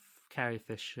love Carrie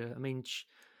Fisher. I mean,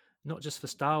 not just for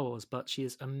Star Wars, but she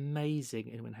is amazing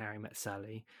in When Harry Met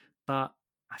Sally. But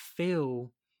I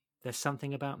feel there's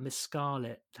something about Miss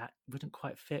Scarlet that wouldn't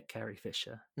quite fit Carrie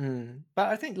Fisher. But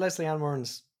I think Leslie Ann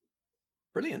Warren's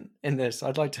brilliant in this.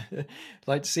 I'd like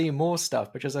to see more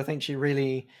stuff, because I think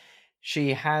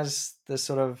she has the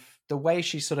sort of the way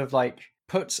she sort of like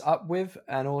puts up with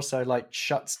and also like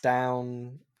shuts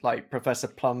down like Professor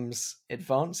Plum's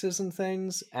advances and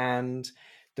things, and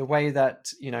the way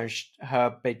that, you know,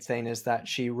 her big thing is that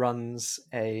she runs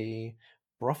a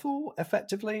brothel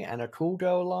effectively and a cool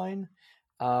girl line,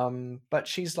 but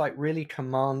she's like really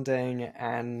commanding,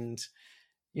 and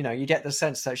you know, you get the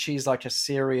sense that she's like a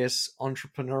serious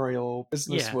entrepreneurial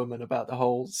businesswoman about the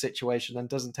whole situation and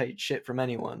doesn't take shit from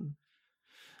anyone.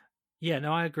 Yeah,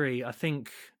 no, I agree. I think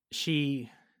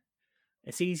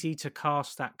it's easy to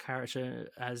cast that character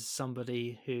as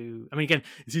somebody who, I mean, again,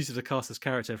 it's easy to cast this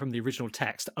character from the original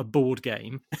text, a board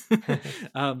game.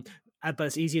 But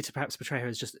it's easier to perhaps portray her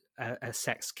as just a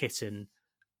sex kitten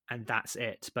and that's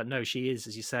it. But no, she is,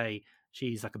 as you say,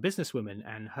 she's like a businesswoman,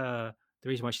 and the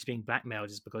reason why she's being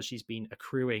blackmailed is because she's been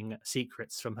accruing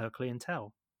secrets from her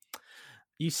clientele.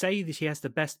 You say that she has the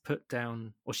best put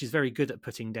down, or she's very good at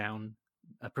putting down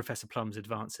Professor Plum's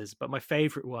advances. But my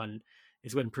favorite one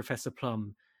is when Professor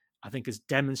Plum, I think, is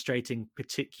demonstrating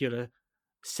particular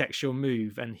sexual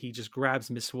move, and he just grabs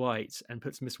Miss White and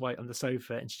puts Miss White on the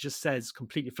sofa, and she just says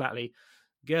completely flatly,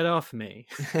 "Get off me,"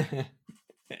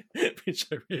 which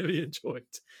I really enjoyed.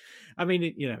 I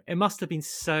mean, you know, it must have been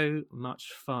so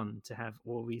much fun to have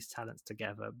all these talents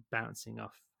together bouncing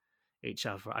off each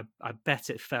other. I bet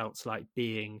it felt like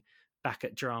being back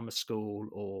at drama school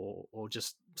or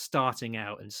just starting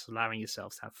out and just allowing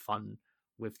yourselves to have fun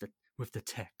with the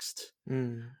text,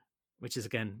 which is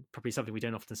again probably something we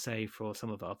don't often say for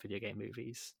some of our video game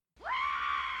movies.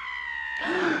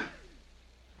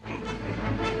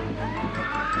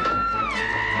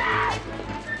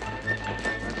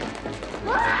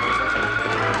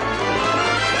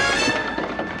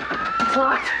 It's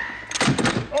locked.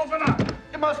 Open up!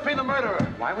 It must be the murderer.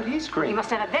 Why would he He scream? must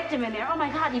have a victim in there. Oh,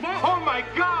 my God, Yvette. Oh, my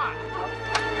God!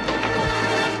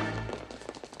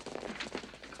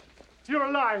 You're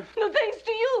alive. No thanks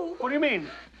to you. What do you mean?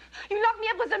 You locked me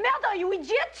up with the murder, you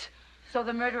idiot. So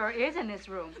the murderer is in this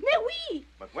room. Mais oui.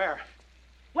 But where?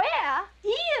 Where?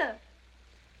 Here.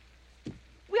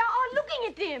 We are all looking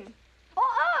at him.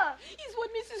 He's what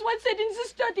Mrs. White said in the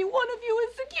study. One of you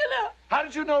is the killer. How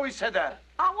did you know he said that?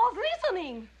 I was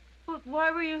listening. But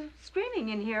why were you screaming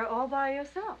in here all by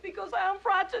yourself? Because I am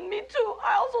frightened. Me too.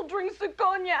 I also drink the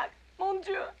cognac. Mon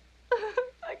Dieu.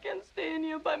 I can't stay in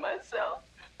here by myself.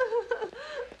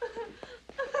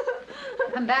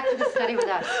 Come back to the study with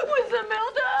us. With the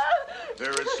murder.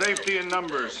 There is safety in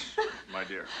numbers, my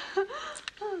dear.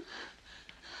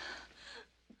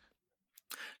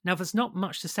 Now, there's not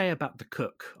much to say about the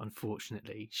cook,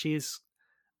 unfortunately. She is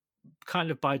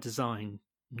kind of by design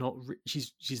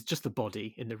she's just a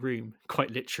body in the room,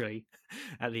 quite literally,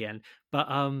 at the end. But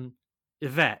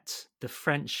Yvette, the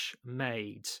French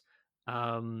maid,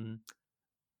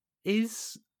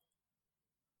 is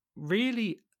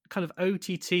really kind of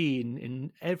OTT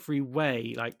in every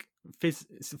way, like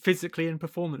physically and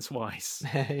performance-wise.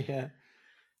 Yeah.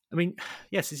 I mean,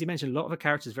 yes, as you mentioned, a lot of the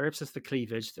characters are very obsessed with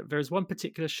cleavage. There's one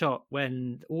particular shot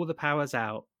when all the power's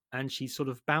out and she's sort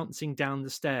of bouncing down the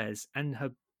stairs and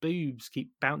her boobs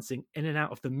keep bouncing in and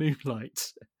out of the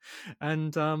moonlight.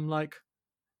 And like,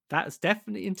 that's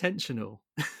definitely intentional.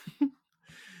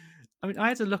 I mean, I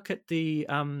had to look at the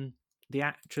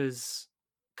actors'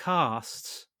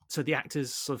 cast, so the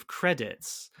actors' sort of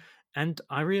credits, and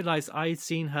I realised I'd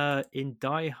seen her in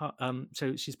Die Hard.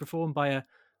 So she's performed by a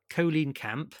Colleen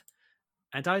Camp,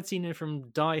 and I'd seen her from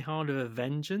Die Hard with a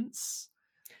Vengeance,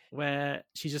 where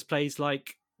she just plays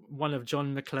like one of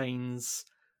John McClane's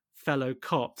fellow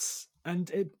cops, and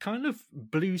it kind of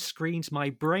blue screened my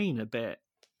brain a bit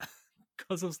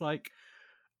because I was like,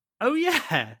 oh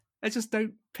yeah, I just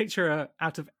don't picture her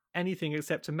out of anything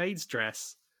except a maid's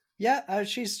dress. Yeah,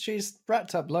 she's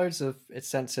racked up loads of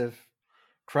extensive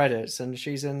credits, and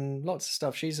she's in lots of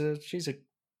stuff. She's a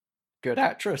good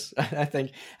actress, I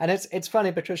think. And it's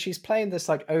funny because she's playing this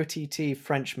like OTT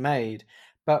French maid,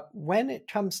 but when it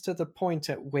comes to the point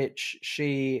at which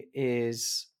she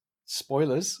is,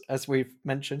 spoilers, as we've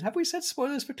mentioned, have we said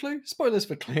spoilers for Clue? Spoilers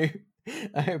for Clue.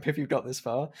 I hope if you've got this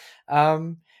far.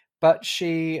 But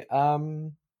she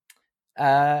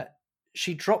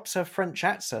drops her French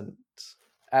accent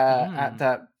at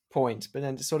that point, but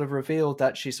then it's sort of revealed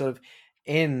that she's sort of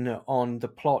in on the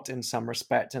plot in some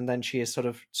respect, and then she is sort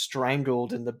of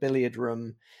strangled in the billiard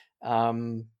room,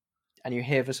 and you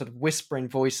hear the sort of whispering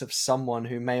voice of someone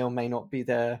who may or may not be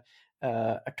their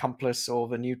accomplice or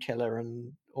the new killer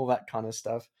and all that kind of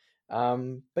stuff.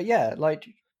 But yeah, like,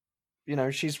 you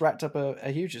know, she's racked up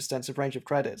a huge extensive range of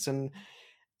credits, and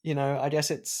you know, I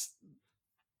guess it's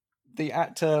the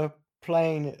actor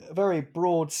playing a very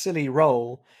broad, silly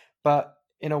role, but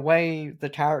in a way, the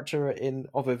character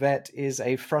of Yvette is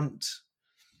a front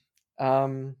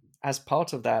as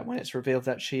part of that when it's revealed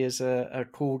that she is a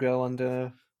cool girl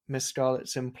under Miss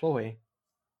Scarlet's employ.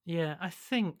 Yeah, I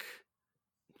think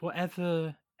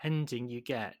whatever ending you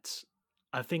get,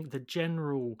 I think the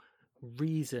general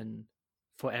reason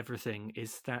for everything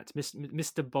is that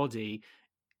Mr. Body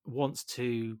wants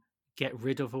to get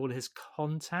rid of all his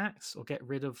contacts or get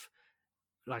rid of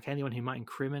like anyone who might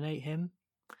incriminate him.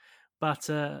 But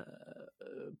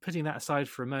putting that aside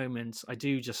for a moment,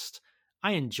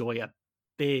 I enjoy a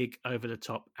big,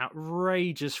 over-the-top,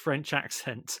 outrageous French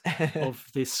accent of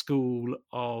this school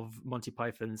of Monty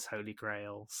Python's Holy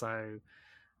Grail. So,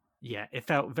 yeah, it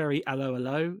felt very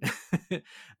hello.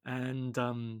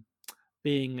 And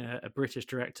being a British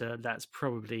director, that's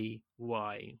probably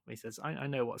why. He says, I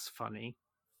know what's funny.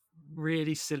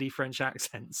 Really silly French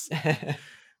accents.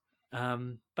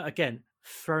 But again,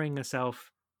 throwing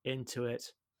herself into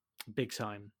it big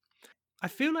time. I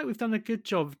feel like we've done a good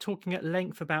job talking at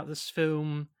length about this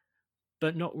film,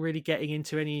 but not really getting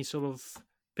into any sort of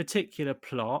particular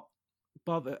plot.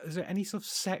 Bob, is there any sort of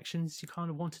sections you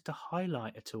kind of wanted to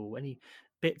highlight at all? Any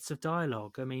bits of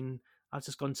dialogue? I mean, I've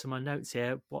just gone to my notes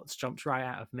here. What's jumped right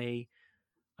out of me?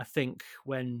 I think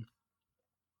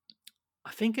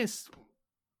it's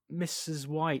Mrs.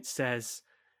 White says,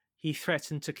 he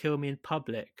threatened to kill me in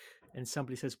public. And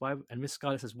somebody says, why? And Miss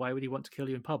Scarlet says, why would he want to kill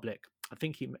you in public? I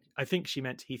think she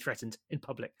meant he threatened in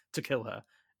public to kill her,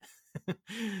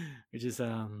 which is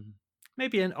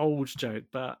maybe an old joke,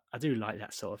 but I do like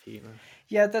that sort of humor.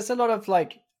 Yeah, there's a lot of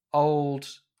like old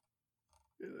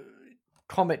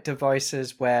comic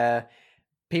devices where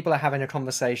people are having a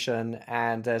conversation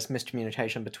and there's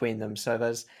miscommunication between them. So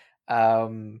there's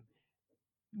one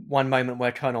moment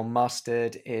where Colonel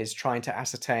Mustard is trying to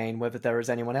ascertain whether there is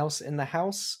anyone else in the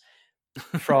house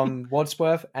from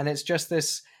Wadsworth, and it's just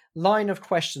this line of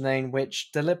questioning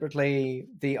which deliberately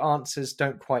the answers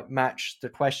don't quite match the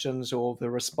questions, or the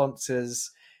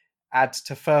responses add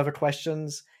to further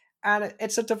questions. And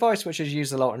it's a device which is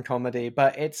used a lot in comedy,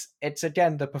 but it's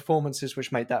again the performances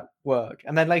which made that work.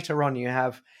 And then later on you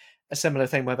have a similar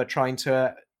thing where they're trying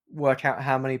to work out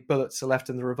how many bullets are left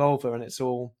in the revolver, and it's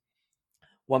all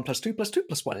 1 + 2 + 2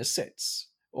 + 1 is 6,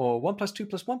 or 1 + 2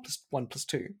 + 1 + 1 +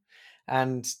 2,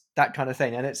 and that kind of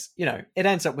thing. And it's, it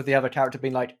ends up with the other character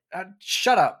being like,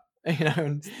 shut up,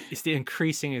 and it's the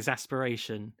increasing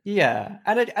exasperation. Yeah.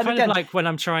 And kind again, of like when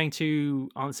I'm trying to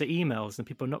answer emails and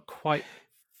people are not quite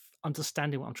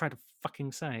understanding what I'm trying to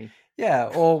fucking say. Yeah,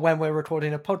 or when we're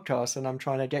recording a podcast and I'm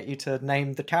trying to get you to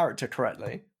name the character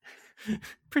correctly.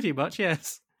 Pretty much,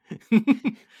 yes.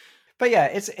 But yeah,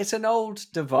 it's an old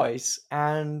device,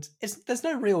 and there's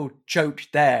no real joke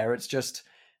there. It's just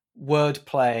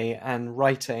wordplay and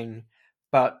writing.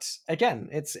 But again,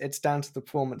 it's down to the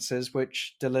performances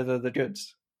which deliver the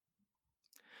goods.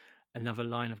 Another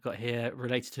line I've got here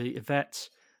related to Yvette.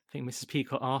 I think Mrs.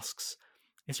 Peacock asks,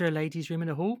 "Is there a ladies' room in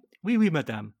the hall?" "Oui, oui,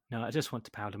 madame." "No, I just want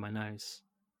to powder my nose."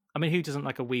 I mean, who doesn't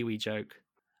like a wee joke?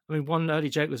 I mean, one early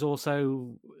joke was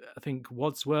also, I think,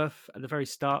 Wadsworth at the very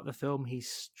start of the film. He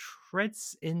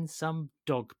treads in some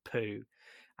dog poo.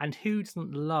 And who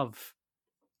doesn't love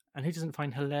and who doesn't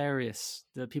find hilarious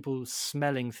the people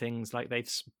smelling things like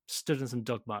they've stood in some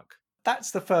dog muck?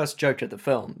 That's the first joke of the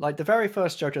film. Like, the very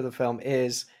first joke of the film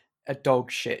is a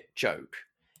dog shit joke.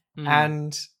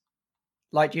 And,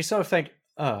 like, you sort of think,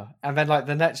 oh. And then, like,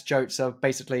 the next jokes are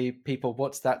basically people,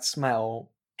 what's that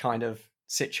smell kind of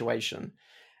situation.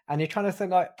 And you kind of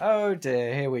think like, oh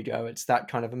dear, here we go. It's that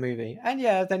kind of a movie. And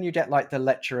yeah, then you get like the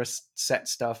lecherous set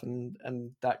stuff and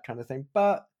that kind of thing.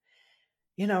 But,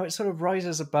 it sort of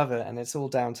rises above it, and it's all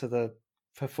down to the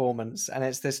performance. And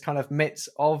it's this kind of mix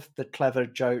of the clever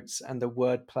jokes and the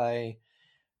wordplay.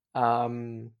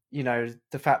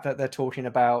 The fact that they're talking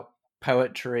about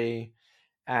poetry,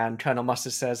 and Colonel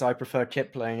Mustard says, "I prefer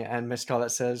Kipling," and Miss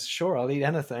Scarlet says, "Sure, I'll eat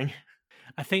anything."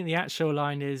 I think the actual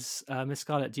line is, Miss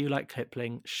Scarlet, do you like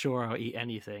Kipling? "Sure, I'll eat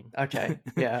anything." Okay,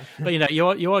 yeah. But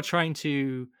you are trying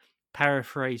to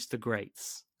paraphrase the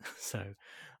greats, so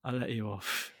I'll let you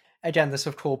off. Again, the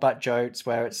sort of callback jokes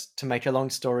where it's, to make a long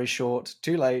story short,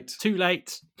 too late. Too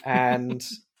late. And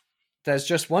there's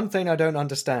just one thing I don't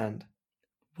understand.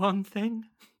 One thing?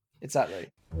 Exactly.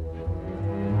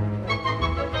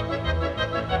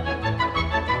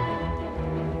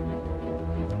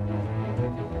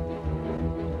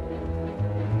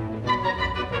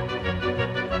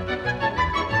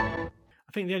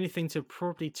 I think the only thing to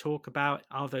probably talk about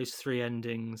are those three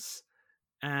endings.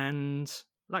 And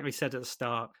like we said at the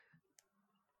start,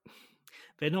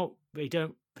 there's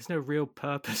no real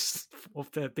purpose of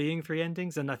there being three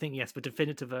endings. And I think, yes, the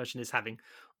definitive version is having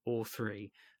all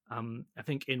three. I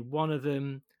think in one of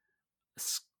them,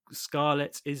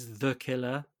 Scarlet is the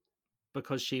killer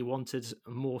because she wanted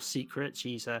more secrets.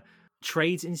 She's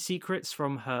trades in secrets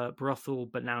from her brothel,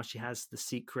 but now she has the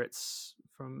secrets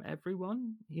from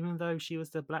everyone, even though she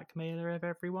was the blackmailer of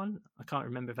everyone. I can't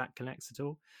remember if that connects at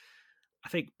all. I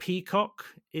think Peacock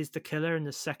is the killer in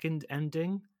the second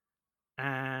ending,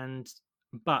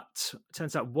 but it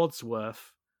turns out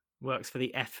Wadsworth works for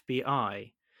the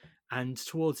FBI, and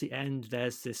towards the end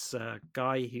there's this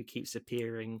guy who keeps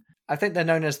appearing. I think they're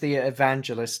known as the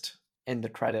Evangelist in the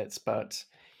credits, but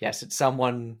yes, it's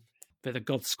someone. They're the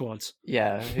God Squad.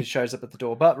 Yeah, who shows up at the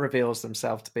door, but reveals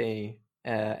themselves to be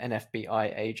an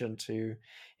FBI agent who,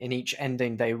 in each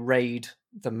ending, they raid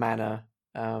the manor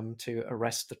to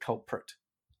arrest the culprit.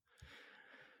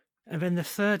 And then the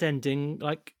third ending,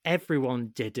 like,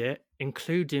 everyone did it,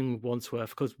 including Wadsworth,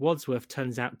 because Wadsworth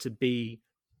turns out to be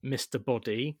Mr.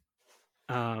 Body.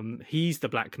 He's the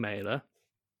blackmailer,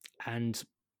 and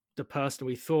the person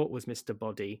we thought was Mr.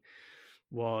 Body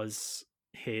was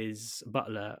his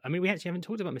butler. I mean, we actually haven't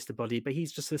talked about Mr. Body, but he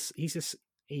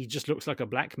just looks like a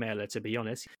blackmailer, to be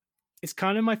honest. It's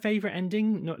kind of my favorite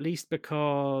ending, not least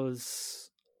because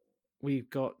we've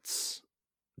got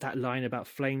that line about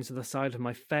flames on the side of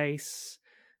my face.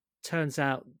 Turns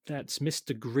out that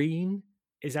Mr. Green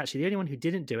is actually the only one who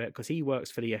didn't do it because he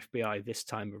works for the FBI this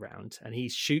time around, and he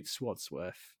shoots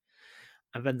Wadsworth.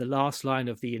 And then the last line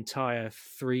of the entire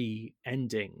 3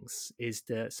 endings is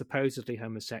the supposedly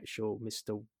homosexual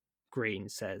Mr. Green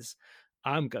says,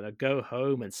 "I'm going to go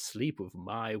home and sleep with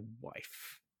my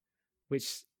wife,"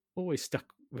 which always stuck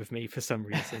with me for some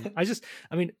reason.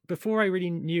 I mean, before I really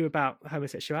knew about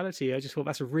homosexuality, I just thought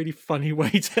that's a really funny way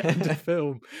to end a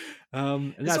film.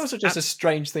 And it's also just a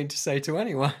strange thing to say to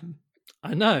anyone.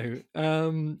 I know.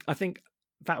 I think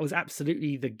that was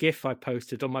absolutely the GIF I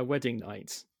posted on my wedding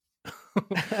night.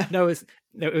 No,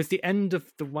 it was the end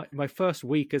of my first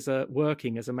week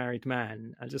working as a married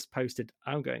man. I just posted,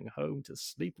 "I'm going home to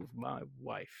sleep with my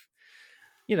wife,"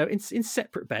 in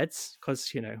separate beds because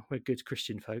we're good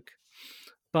Christian folk.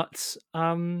 But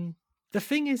the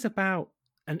thing is about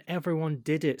an everyone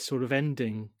did it sort of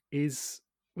ending is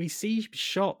we see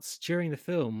shots during the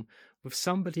film with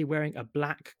somebody wearing a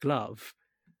black glove,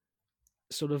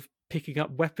 sort of picking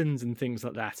up weapons and things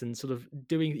like that, and sort of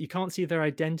doing, you can't see their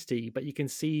identity, but you can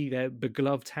see their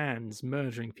begloved hands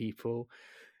murdering people.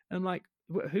 I'm like,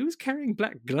 who's carrying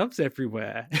black gloves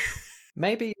everywhere?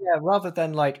 Maybe, rather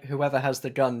than like whoever has the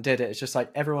gun did it, it's just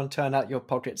like everyone turn out your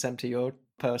pockets, empty your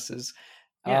purses.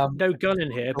 Yeah, no gun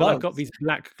in here, but I've got these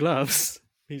black gloves,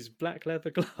 these black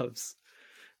leather gloves,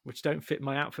 which don't fit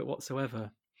my outfit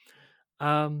whatsoever.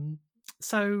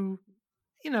 So,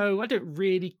 I don't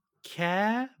really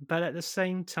care, but at the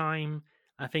same time,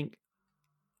 I think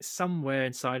somewhere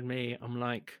inside me, I'm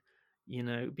like, it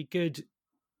would be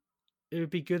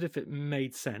good if it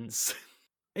made sense.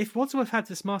 If Wadsworth had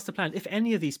this master plan, if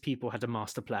any of these people had a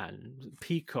master plan,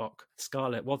 Peacock,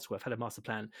 Scarlett, Wadsworth had a master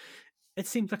plan, it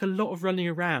seems like a lot of running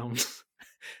around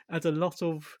and a lot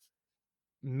of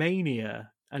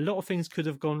mania. A lot of things could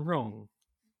have gone wrong.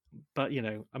 But,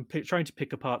 I'm trying to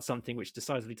pick apart something which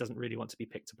decidedly doesn't really want to be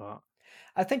picked apart.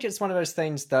 I think it's one of those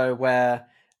things, though, where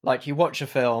like you watch a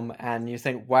film and you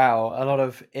think, wow, a lot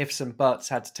of ifs and buts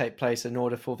had to take place in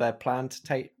order for their plan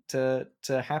to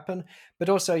happen. But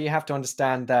also you have to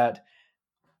understand that,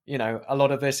 a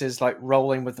lot of this is like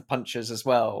rolling with the punches as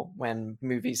well when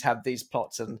movies have these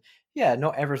plots. And yeah,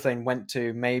 not everything went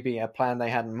to maybe a plan they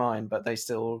had in mind, but they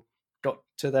still got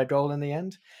to their goal in the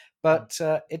end. But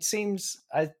it seems,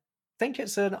 I think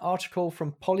it's an article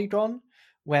from Polygon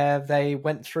where they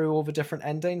went through all the different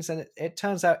endings, and it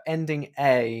turns out ending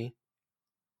A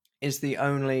is the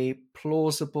only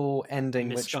plausible ending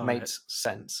which makes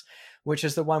sense, which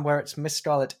is the one where it's Miss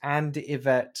Scarlett and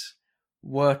Yvette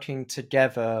working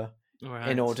together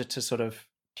in order to sort of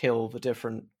kill the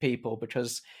different people,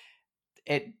 because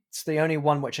it's the only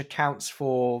one which accounts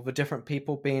for the different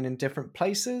people being in different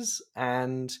places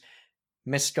and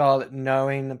Miss Scarlett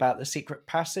knowing about the secret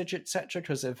passage, etc.,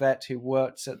 because Yvette, who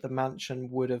works at the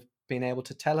mansion, would have been able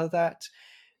to tell her that.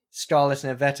 Scarlett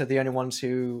and Yvette are the only ones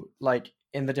who, like,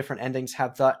 in the different endings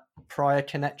have that prior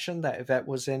connection that Yvette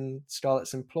was in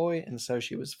Scarlett's employ, and so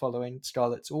she was following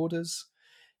Scarlett's orders.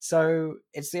 So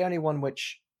it's the only one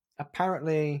which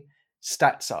apparently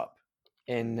stacks up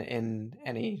in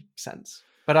any sense.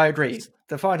 But I agree,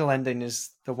 the final ending is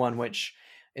the one which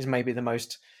is maybe the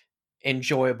most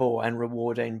enjoyable and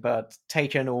rewarding, but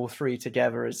taken all 3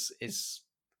 together is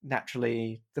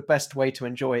naturally the best way to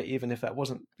enjoy it, even if that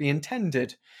wasn't the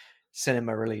intended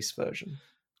cinema release version.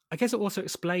 I guess it also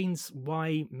explains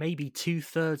why maybe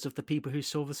 2/3 of the people who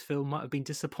saw this film might have been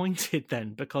disappointed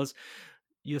then, because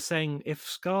you're saying if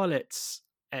Scarlett's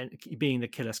being the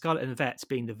killer, Scarlett and Yvette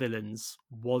being the villains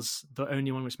was the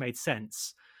only one which made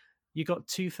sense, you got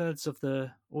 2/3 of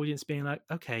the audience being like,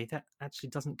 okay, that actually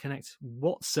doesn't connect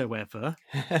whatsoever.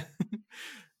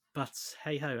 But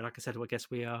hey ho, like I said, I guess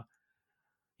we are,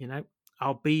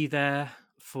 I'll be there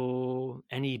for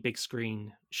any big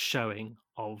screen showing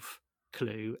of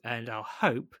Clue, and I'll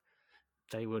hope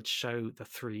they would show the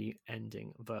 3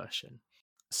 ending version.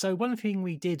 So one thing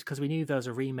we did, because we knew there was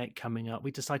a remake coming up,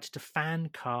 we decided to fan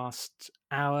cast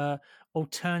our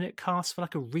alternate cast for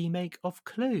like a remake of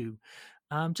Clue.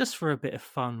 Just for a bit of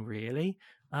fun, really.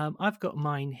 I've got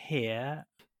mine here.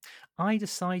 I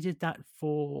decided that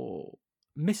for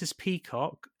Mrs.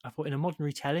 Peacock, I thought in a modern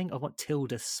retelling, I want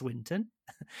Tilda Swinton.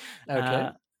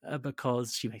 Okay.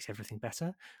 Because she makes everything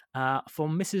better. For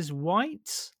Mrs.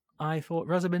 White, I thought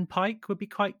Rosamund Pike would be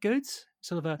quite good.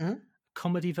 Sort of a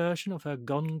comedy version of her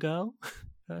Gone Girl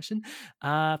version.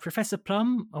 Professor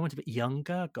Plum, I want a bit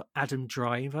younger. I've got Adam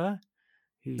Driver,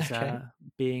 who's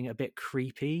being a bit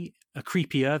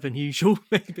creepier than usual,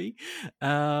 maybe.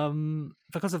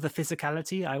 Because of the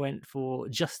physicality, I went for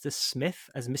Justice Smith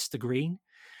as Mr. Green.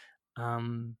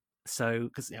 So,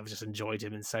 because I've just enjoyed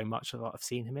him in so much of what I've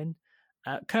seen him in.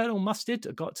 Colonel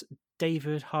Mustard got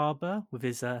David Harbour with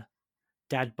his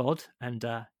dad bod, and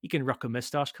he can rock a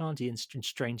moustache, can't he, in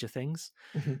Stranger Things?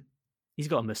 He's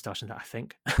got a moustache in that, I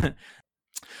think.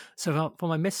 So for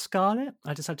my Miss Scarlet,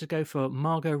 I decided to go for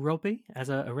Margot Robbie as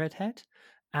a redhead.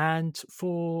 And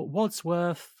for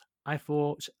Wadsworth, I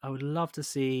thought I would love to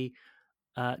see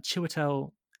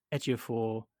Chiwetel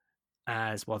Ejiofor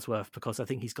as Wadsworth, because I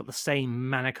think he's got the same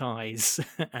manic eyes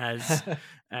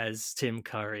as Tim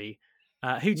Curry.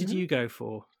 Who did you go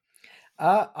for?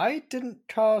 I didn't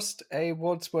cast a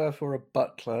Wadsworth or a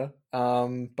Butler,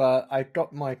 but I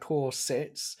got my core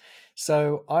sits.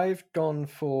 So I've gone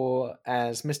for,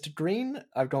 as Mr. Green,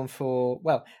 I've gone for,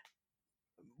 well,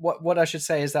 what I should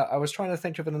say is that I was trying to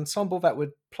think of an ensemble that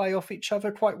would play off each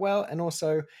other quite well, and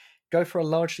also go for a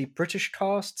largely British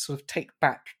cast, sort of take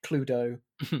back Cluedo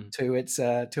to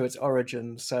its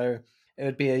origin. So it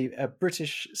would be a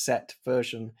British set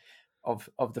version of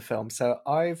the film. So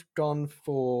I've gone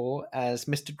for, as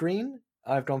Mr. Green,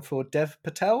 I've gone for Dev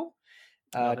Patel,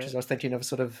 because I was thinking of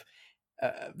sort of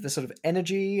the sort of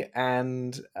energy,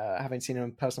 and having seen him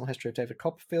in Personal History of David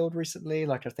Copperfield recently,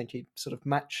 like I think he'd sort of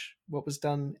match what was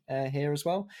done here as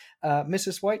well.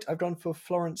 Mrs. White, I've gone for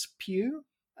Florence Pugh.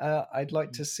 I'd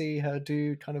like to see her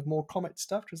do kind of more comic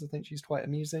stuff, because I think she's quite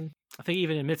amusing. I think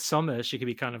even in Midsummer, she could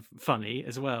be kind of funny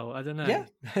as well. I don't know. Yeah,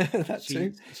 that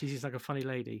too. She's like a funny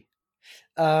lady.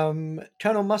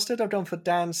 Colonel Mustard, I've gone for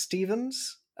Dan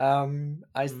Stevens.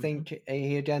 I think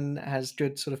he again has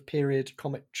good sort of period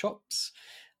comic chops.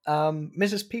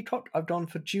 Mrs. Peacock, I've gone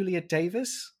for Julia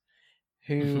Davis,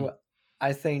 who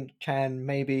I think can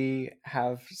maybe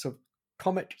have sort of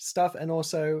comic stuff and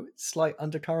also slight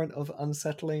undercurrent of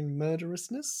unsettling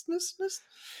murderousness.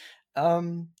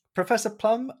 Professor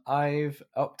Plum, I've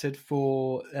opted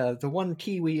for the one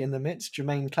Kiwi in the midst,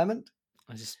 Jermaine Clement.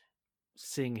 I just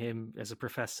seeing him as a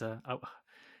professor. Oh,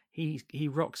 he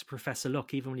rocks Professor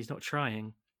Look even when he's not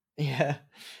trying. Yeah.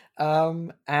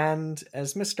 And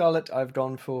as Miss Scarlet, I've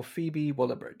gone for Phoebe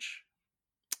Waller-Bridge.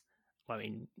 Well, I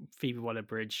mean, Phoebe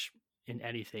Waller-Bridge in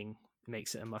anything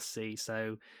makes it a must-see.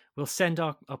 So we'll send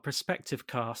our prospective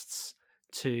casts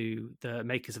to the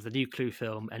makers of the new Clue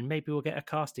film, and maybe we'll get a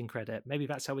casting credit. Maybe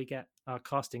that's how we get our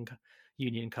casting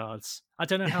union cards. I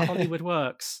don't know how Hollywood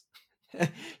works.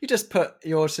 You just put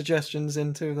your suggestions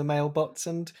into the mailbox,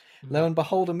 and lo and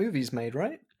behold, a movie's made,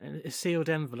 right? A sealed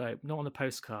envelope, not on a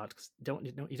postcard. Cause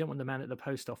you don't want the man at the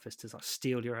post office to like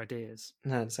steal your ideas.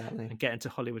 No, exactly. And get into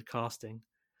Hollywood casting.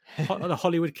 The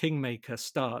Hollywood Kingmaker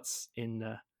starts in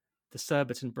the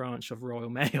Surbiton branch of Royal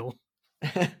Mail.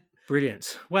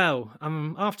 Brilliant. Well,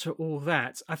 after all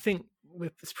that, I think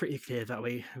it's pretty clear that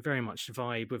we very much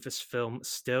vibe with this film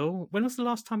still. When was the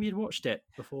last time you'd watched it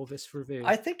before this review?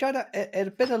 I think it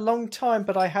had been a long time,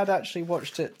 but I had actually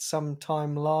watched it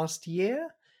sometime last year.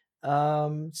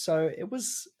 So it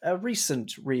was a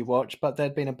recent rewatch, but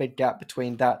there'd been a big gap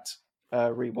between that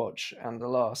rewatch and the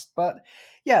last. But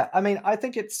yeah, I mean, I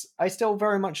think I still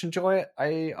very much enjoy it.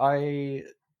 I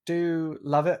do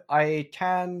love it. I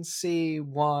can see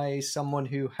why someone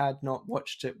who had not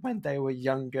watched it when they were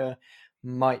younger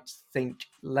might think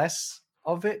less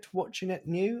of it watching it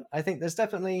new. I think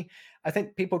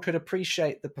people could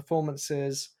appreciate the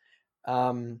performances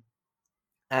and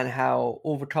how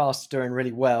all the cast are doing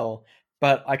really well,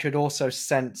 but I could also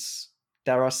sense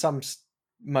there are some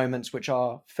moments which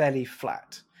are fairly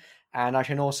flat, and I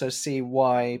can also see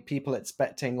why people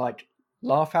expecting like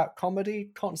laugh out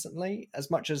comedy constantly, as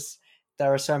much as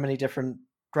there are so many different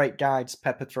great gags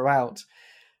peppered throughout.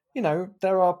 You know,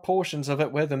 there are portions of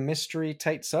it where the mystery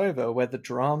takes over, where the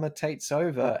drama takes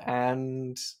over,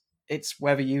 and it's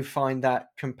whether you find that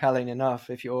compelling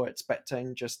enough. If you're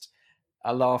expecting just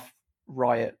a laugh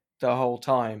riot the whole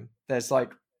time, there's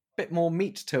like a bit more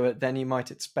meat to it than you might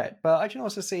expect. But I can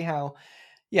also see how,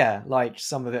 yeah, like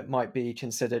some of it might be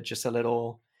considered just a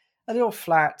little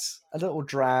flat, a little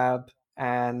drab,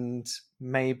 and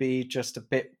maybe just a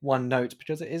bit one note,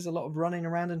 because it is a lot of running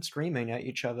around and screaming at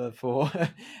each other for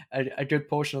a good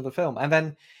portion of the film. And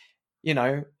then, you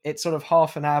know, it's sort of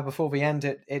half an hour before the end,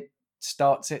 it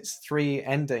starts its 3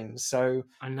 endings. So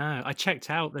I know, I checked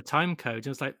out the time code and it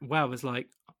was like, wow,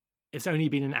 it's only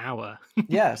been an hour.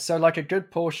 Yeah, so like a good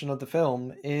portion of the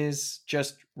film is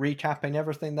just recapping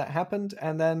everything that happened,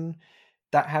 and then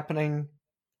that happening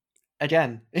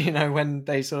again, you know, when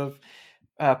they sort of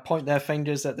point their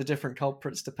fingers at the different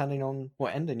culprits depending on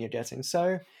what ending you're getting.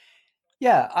 So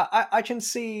yeah, I can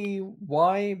see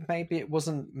why maybe it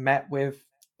wasn't met with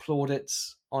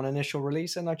plaudits on initial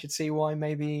release, and I could see why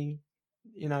maybe,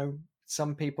 you know,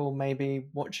 some people maybe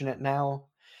watching it now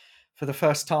for the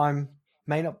first time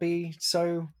may not be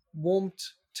so warmed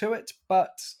to it,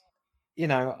 but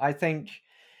I think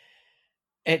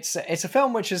it's a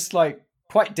film which is like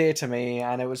quite dear to me,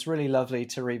 and it was really lovely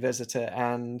to revisit it.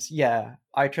 And yeah,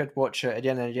 I could watch it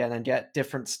again and again and get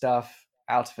different stuff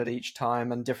out of it each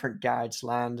time, and different gags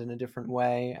land in a different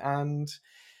way, and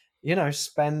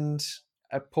spend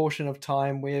a portion of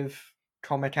time with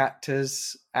comic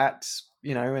actors at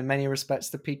in many respects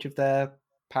the peak of their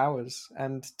powers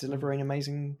and delivering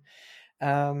amazing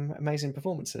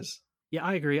performances. Yeah,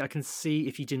 I agree. I can see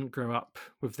if you didn't grow up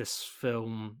with this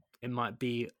film, it might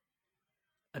be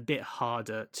a bit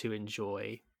harder to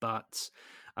enjoy. But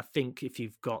I think if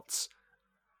you've got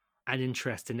an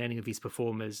interest in any of these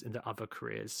performers in their other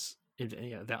careers,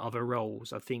 in their other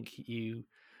roles, I think you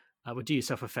would do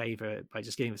yourself a favour by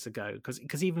just giving this a go.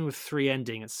 Because even with 3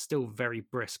 ending, it's still very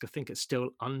brisk. I think it's still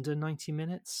under 90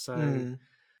 minutes. So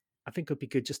I think it would be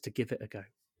good just to give it a go.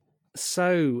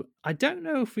 So I don't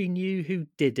know if we knew who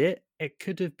did it. It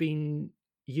could have been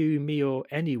you, me, or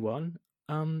anyone.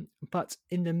 But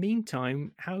in the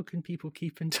meantime, how can people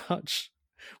keep in touch?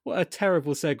 What a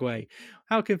terrible segue.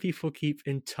 How can people keep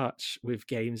in touch with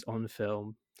Games on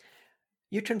Film?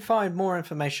 You can find more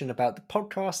information about the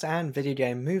podcast and video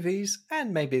game movies,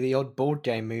 and maybe the odd board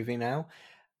game movie now,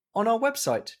 on our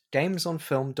website,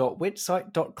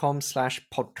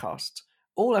 gamesonfilm.wixsite.com/podcast.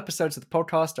 All episodes of the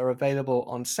podcast are available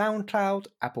on SoundCloud,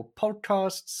 Apple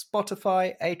Podcasts,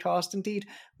 Spotify, Acast, indeed,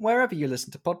 wherever you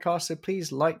listen to podcasts, so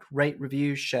please like, rate,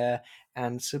 review, share,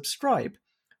 and subscribe.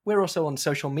 We're also on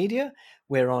social media.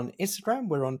 We're on Instagram,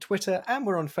 we're on Twitter, and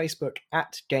we're on Facebook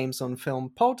at Games on Film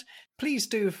Pod. Please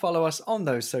do follow us on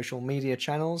those social media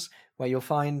channels, where you'll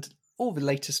find all the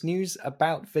latest news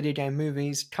about video game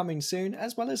movies coming soon,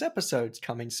 as well as episodes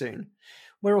coming soon.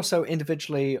 We're also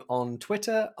individually on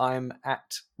Twitter. I'm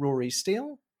at Rory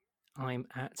Steele. I'm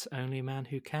at Only Man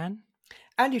Who Can.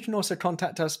 And you can also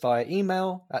contact us via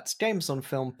email. That's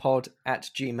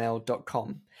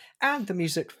gamesonfilmpod@gmail.com. And the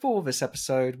music for this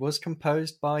episode was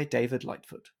composed by David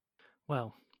Lightfoot.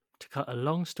 Well, to cut a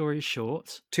long story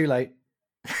short... Too late.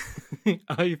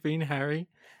 I've been Harry.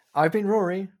 I've been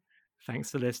Rory.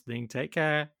 Thanks for listening. Take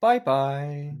care.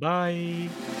 Bye-bye. Bye.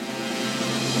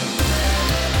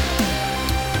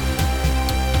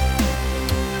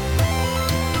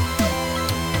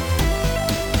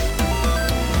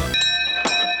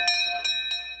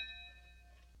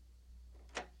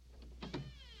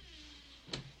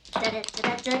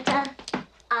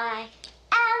 I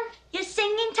am your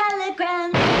singing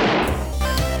telegram.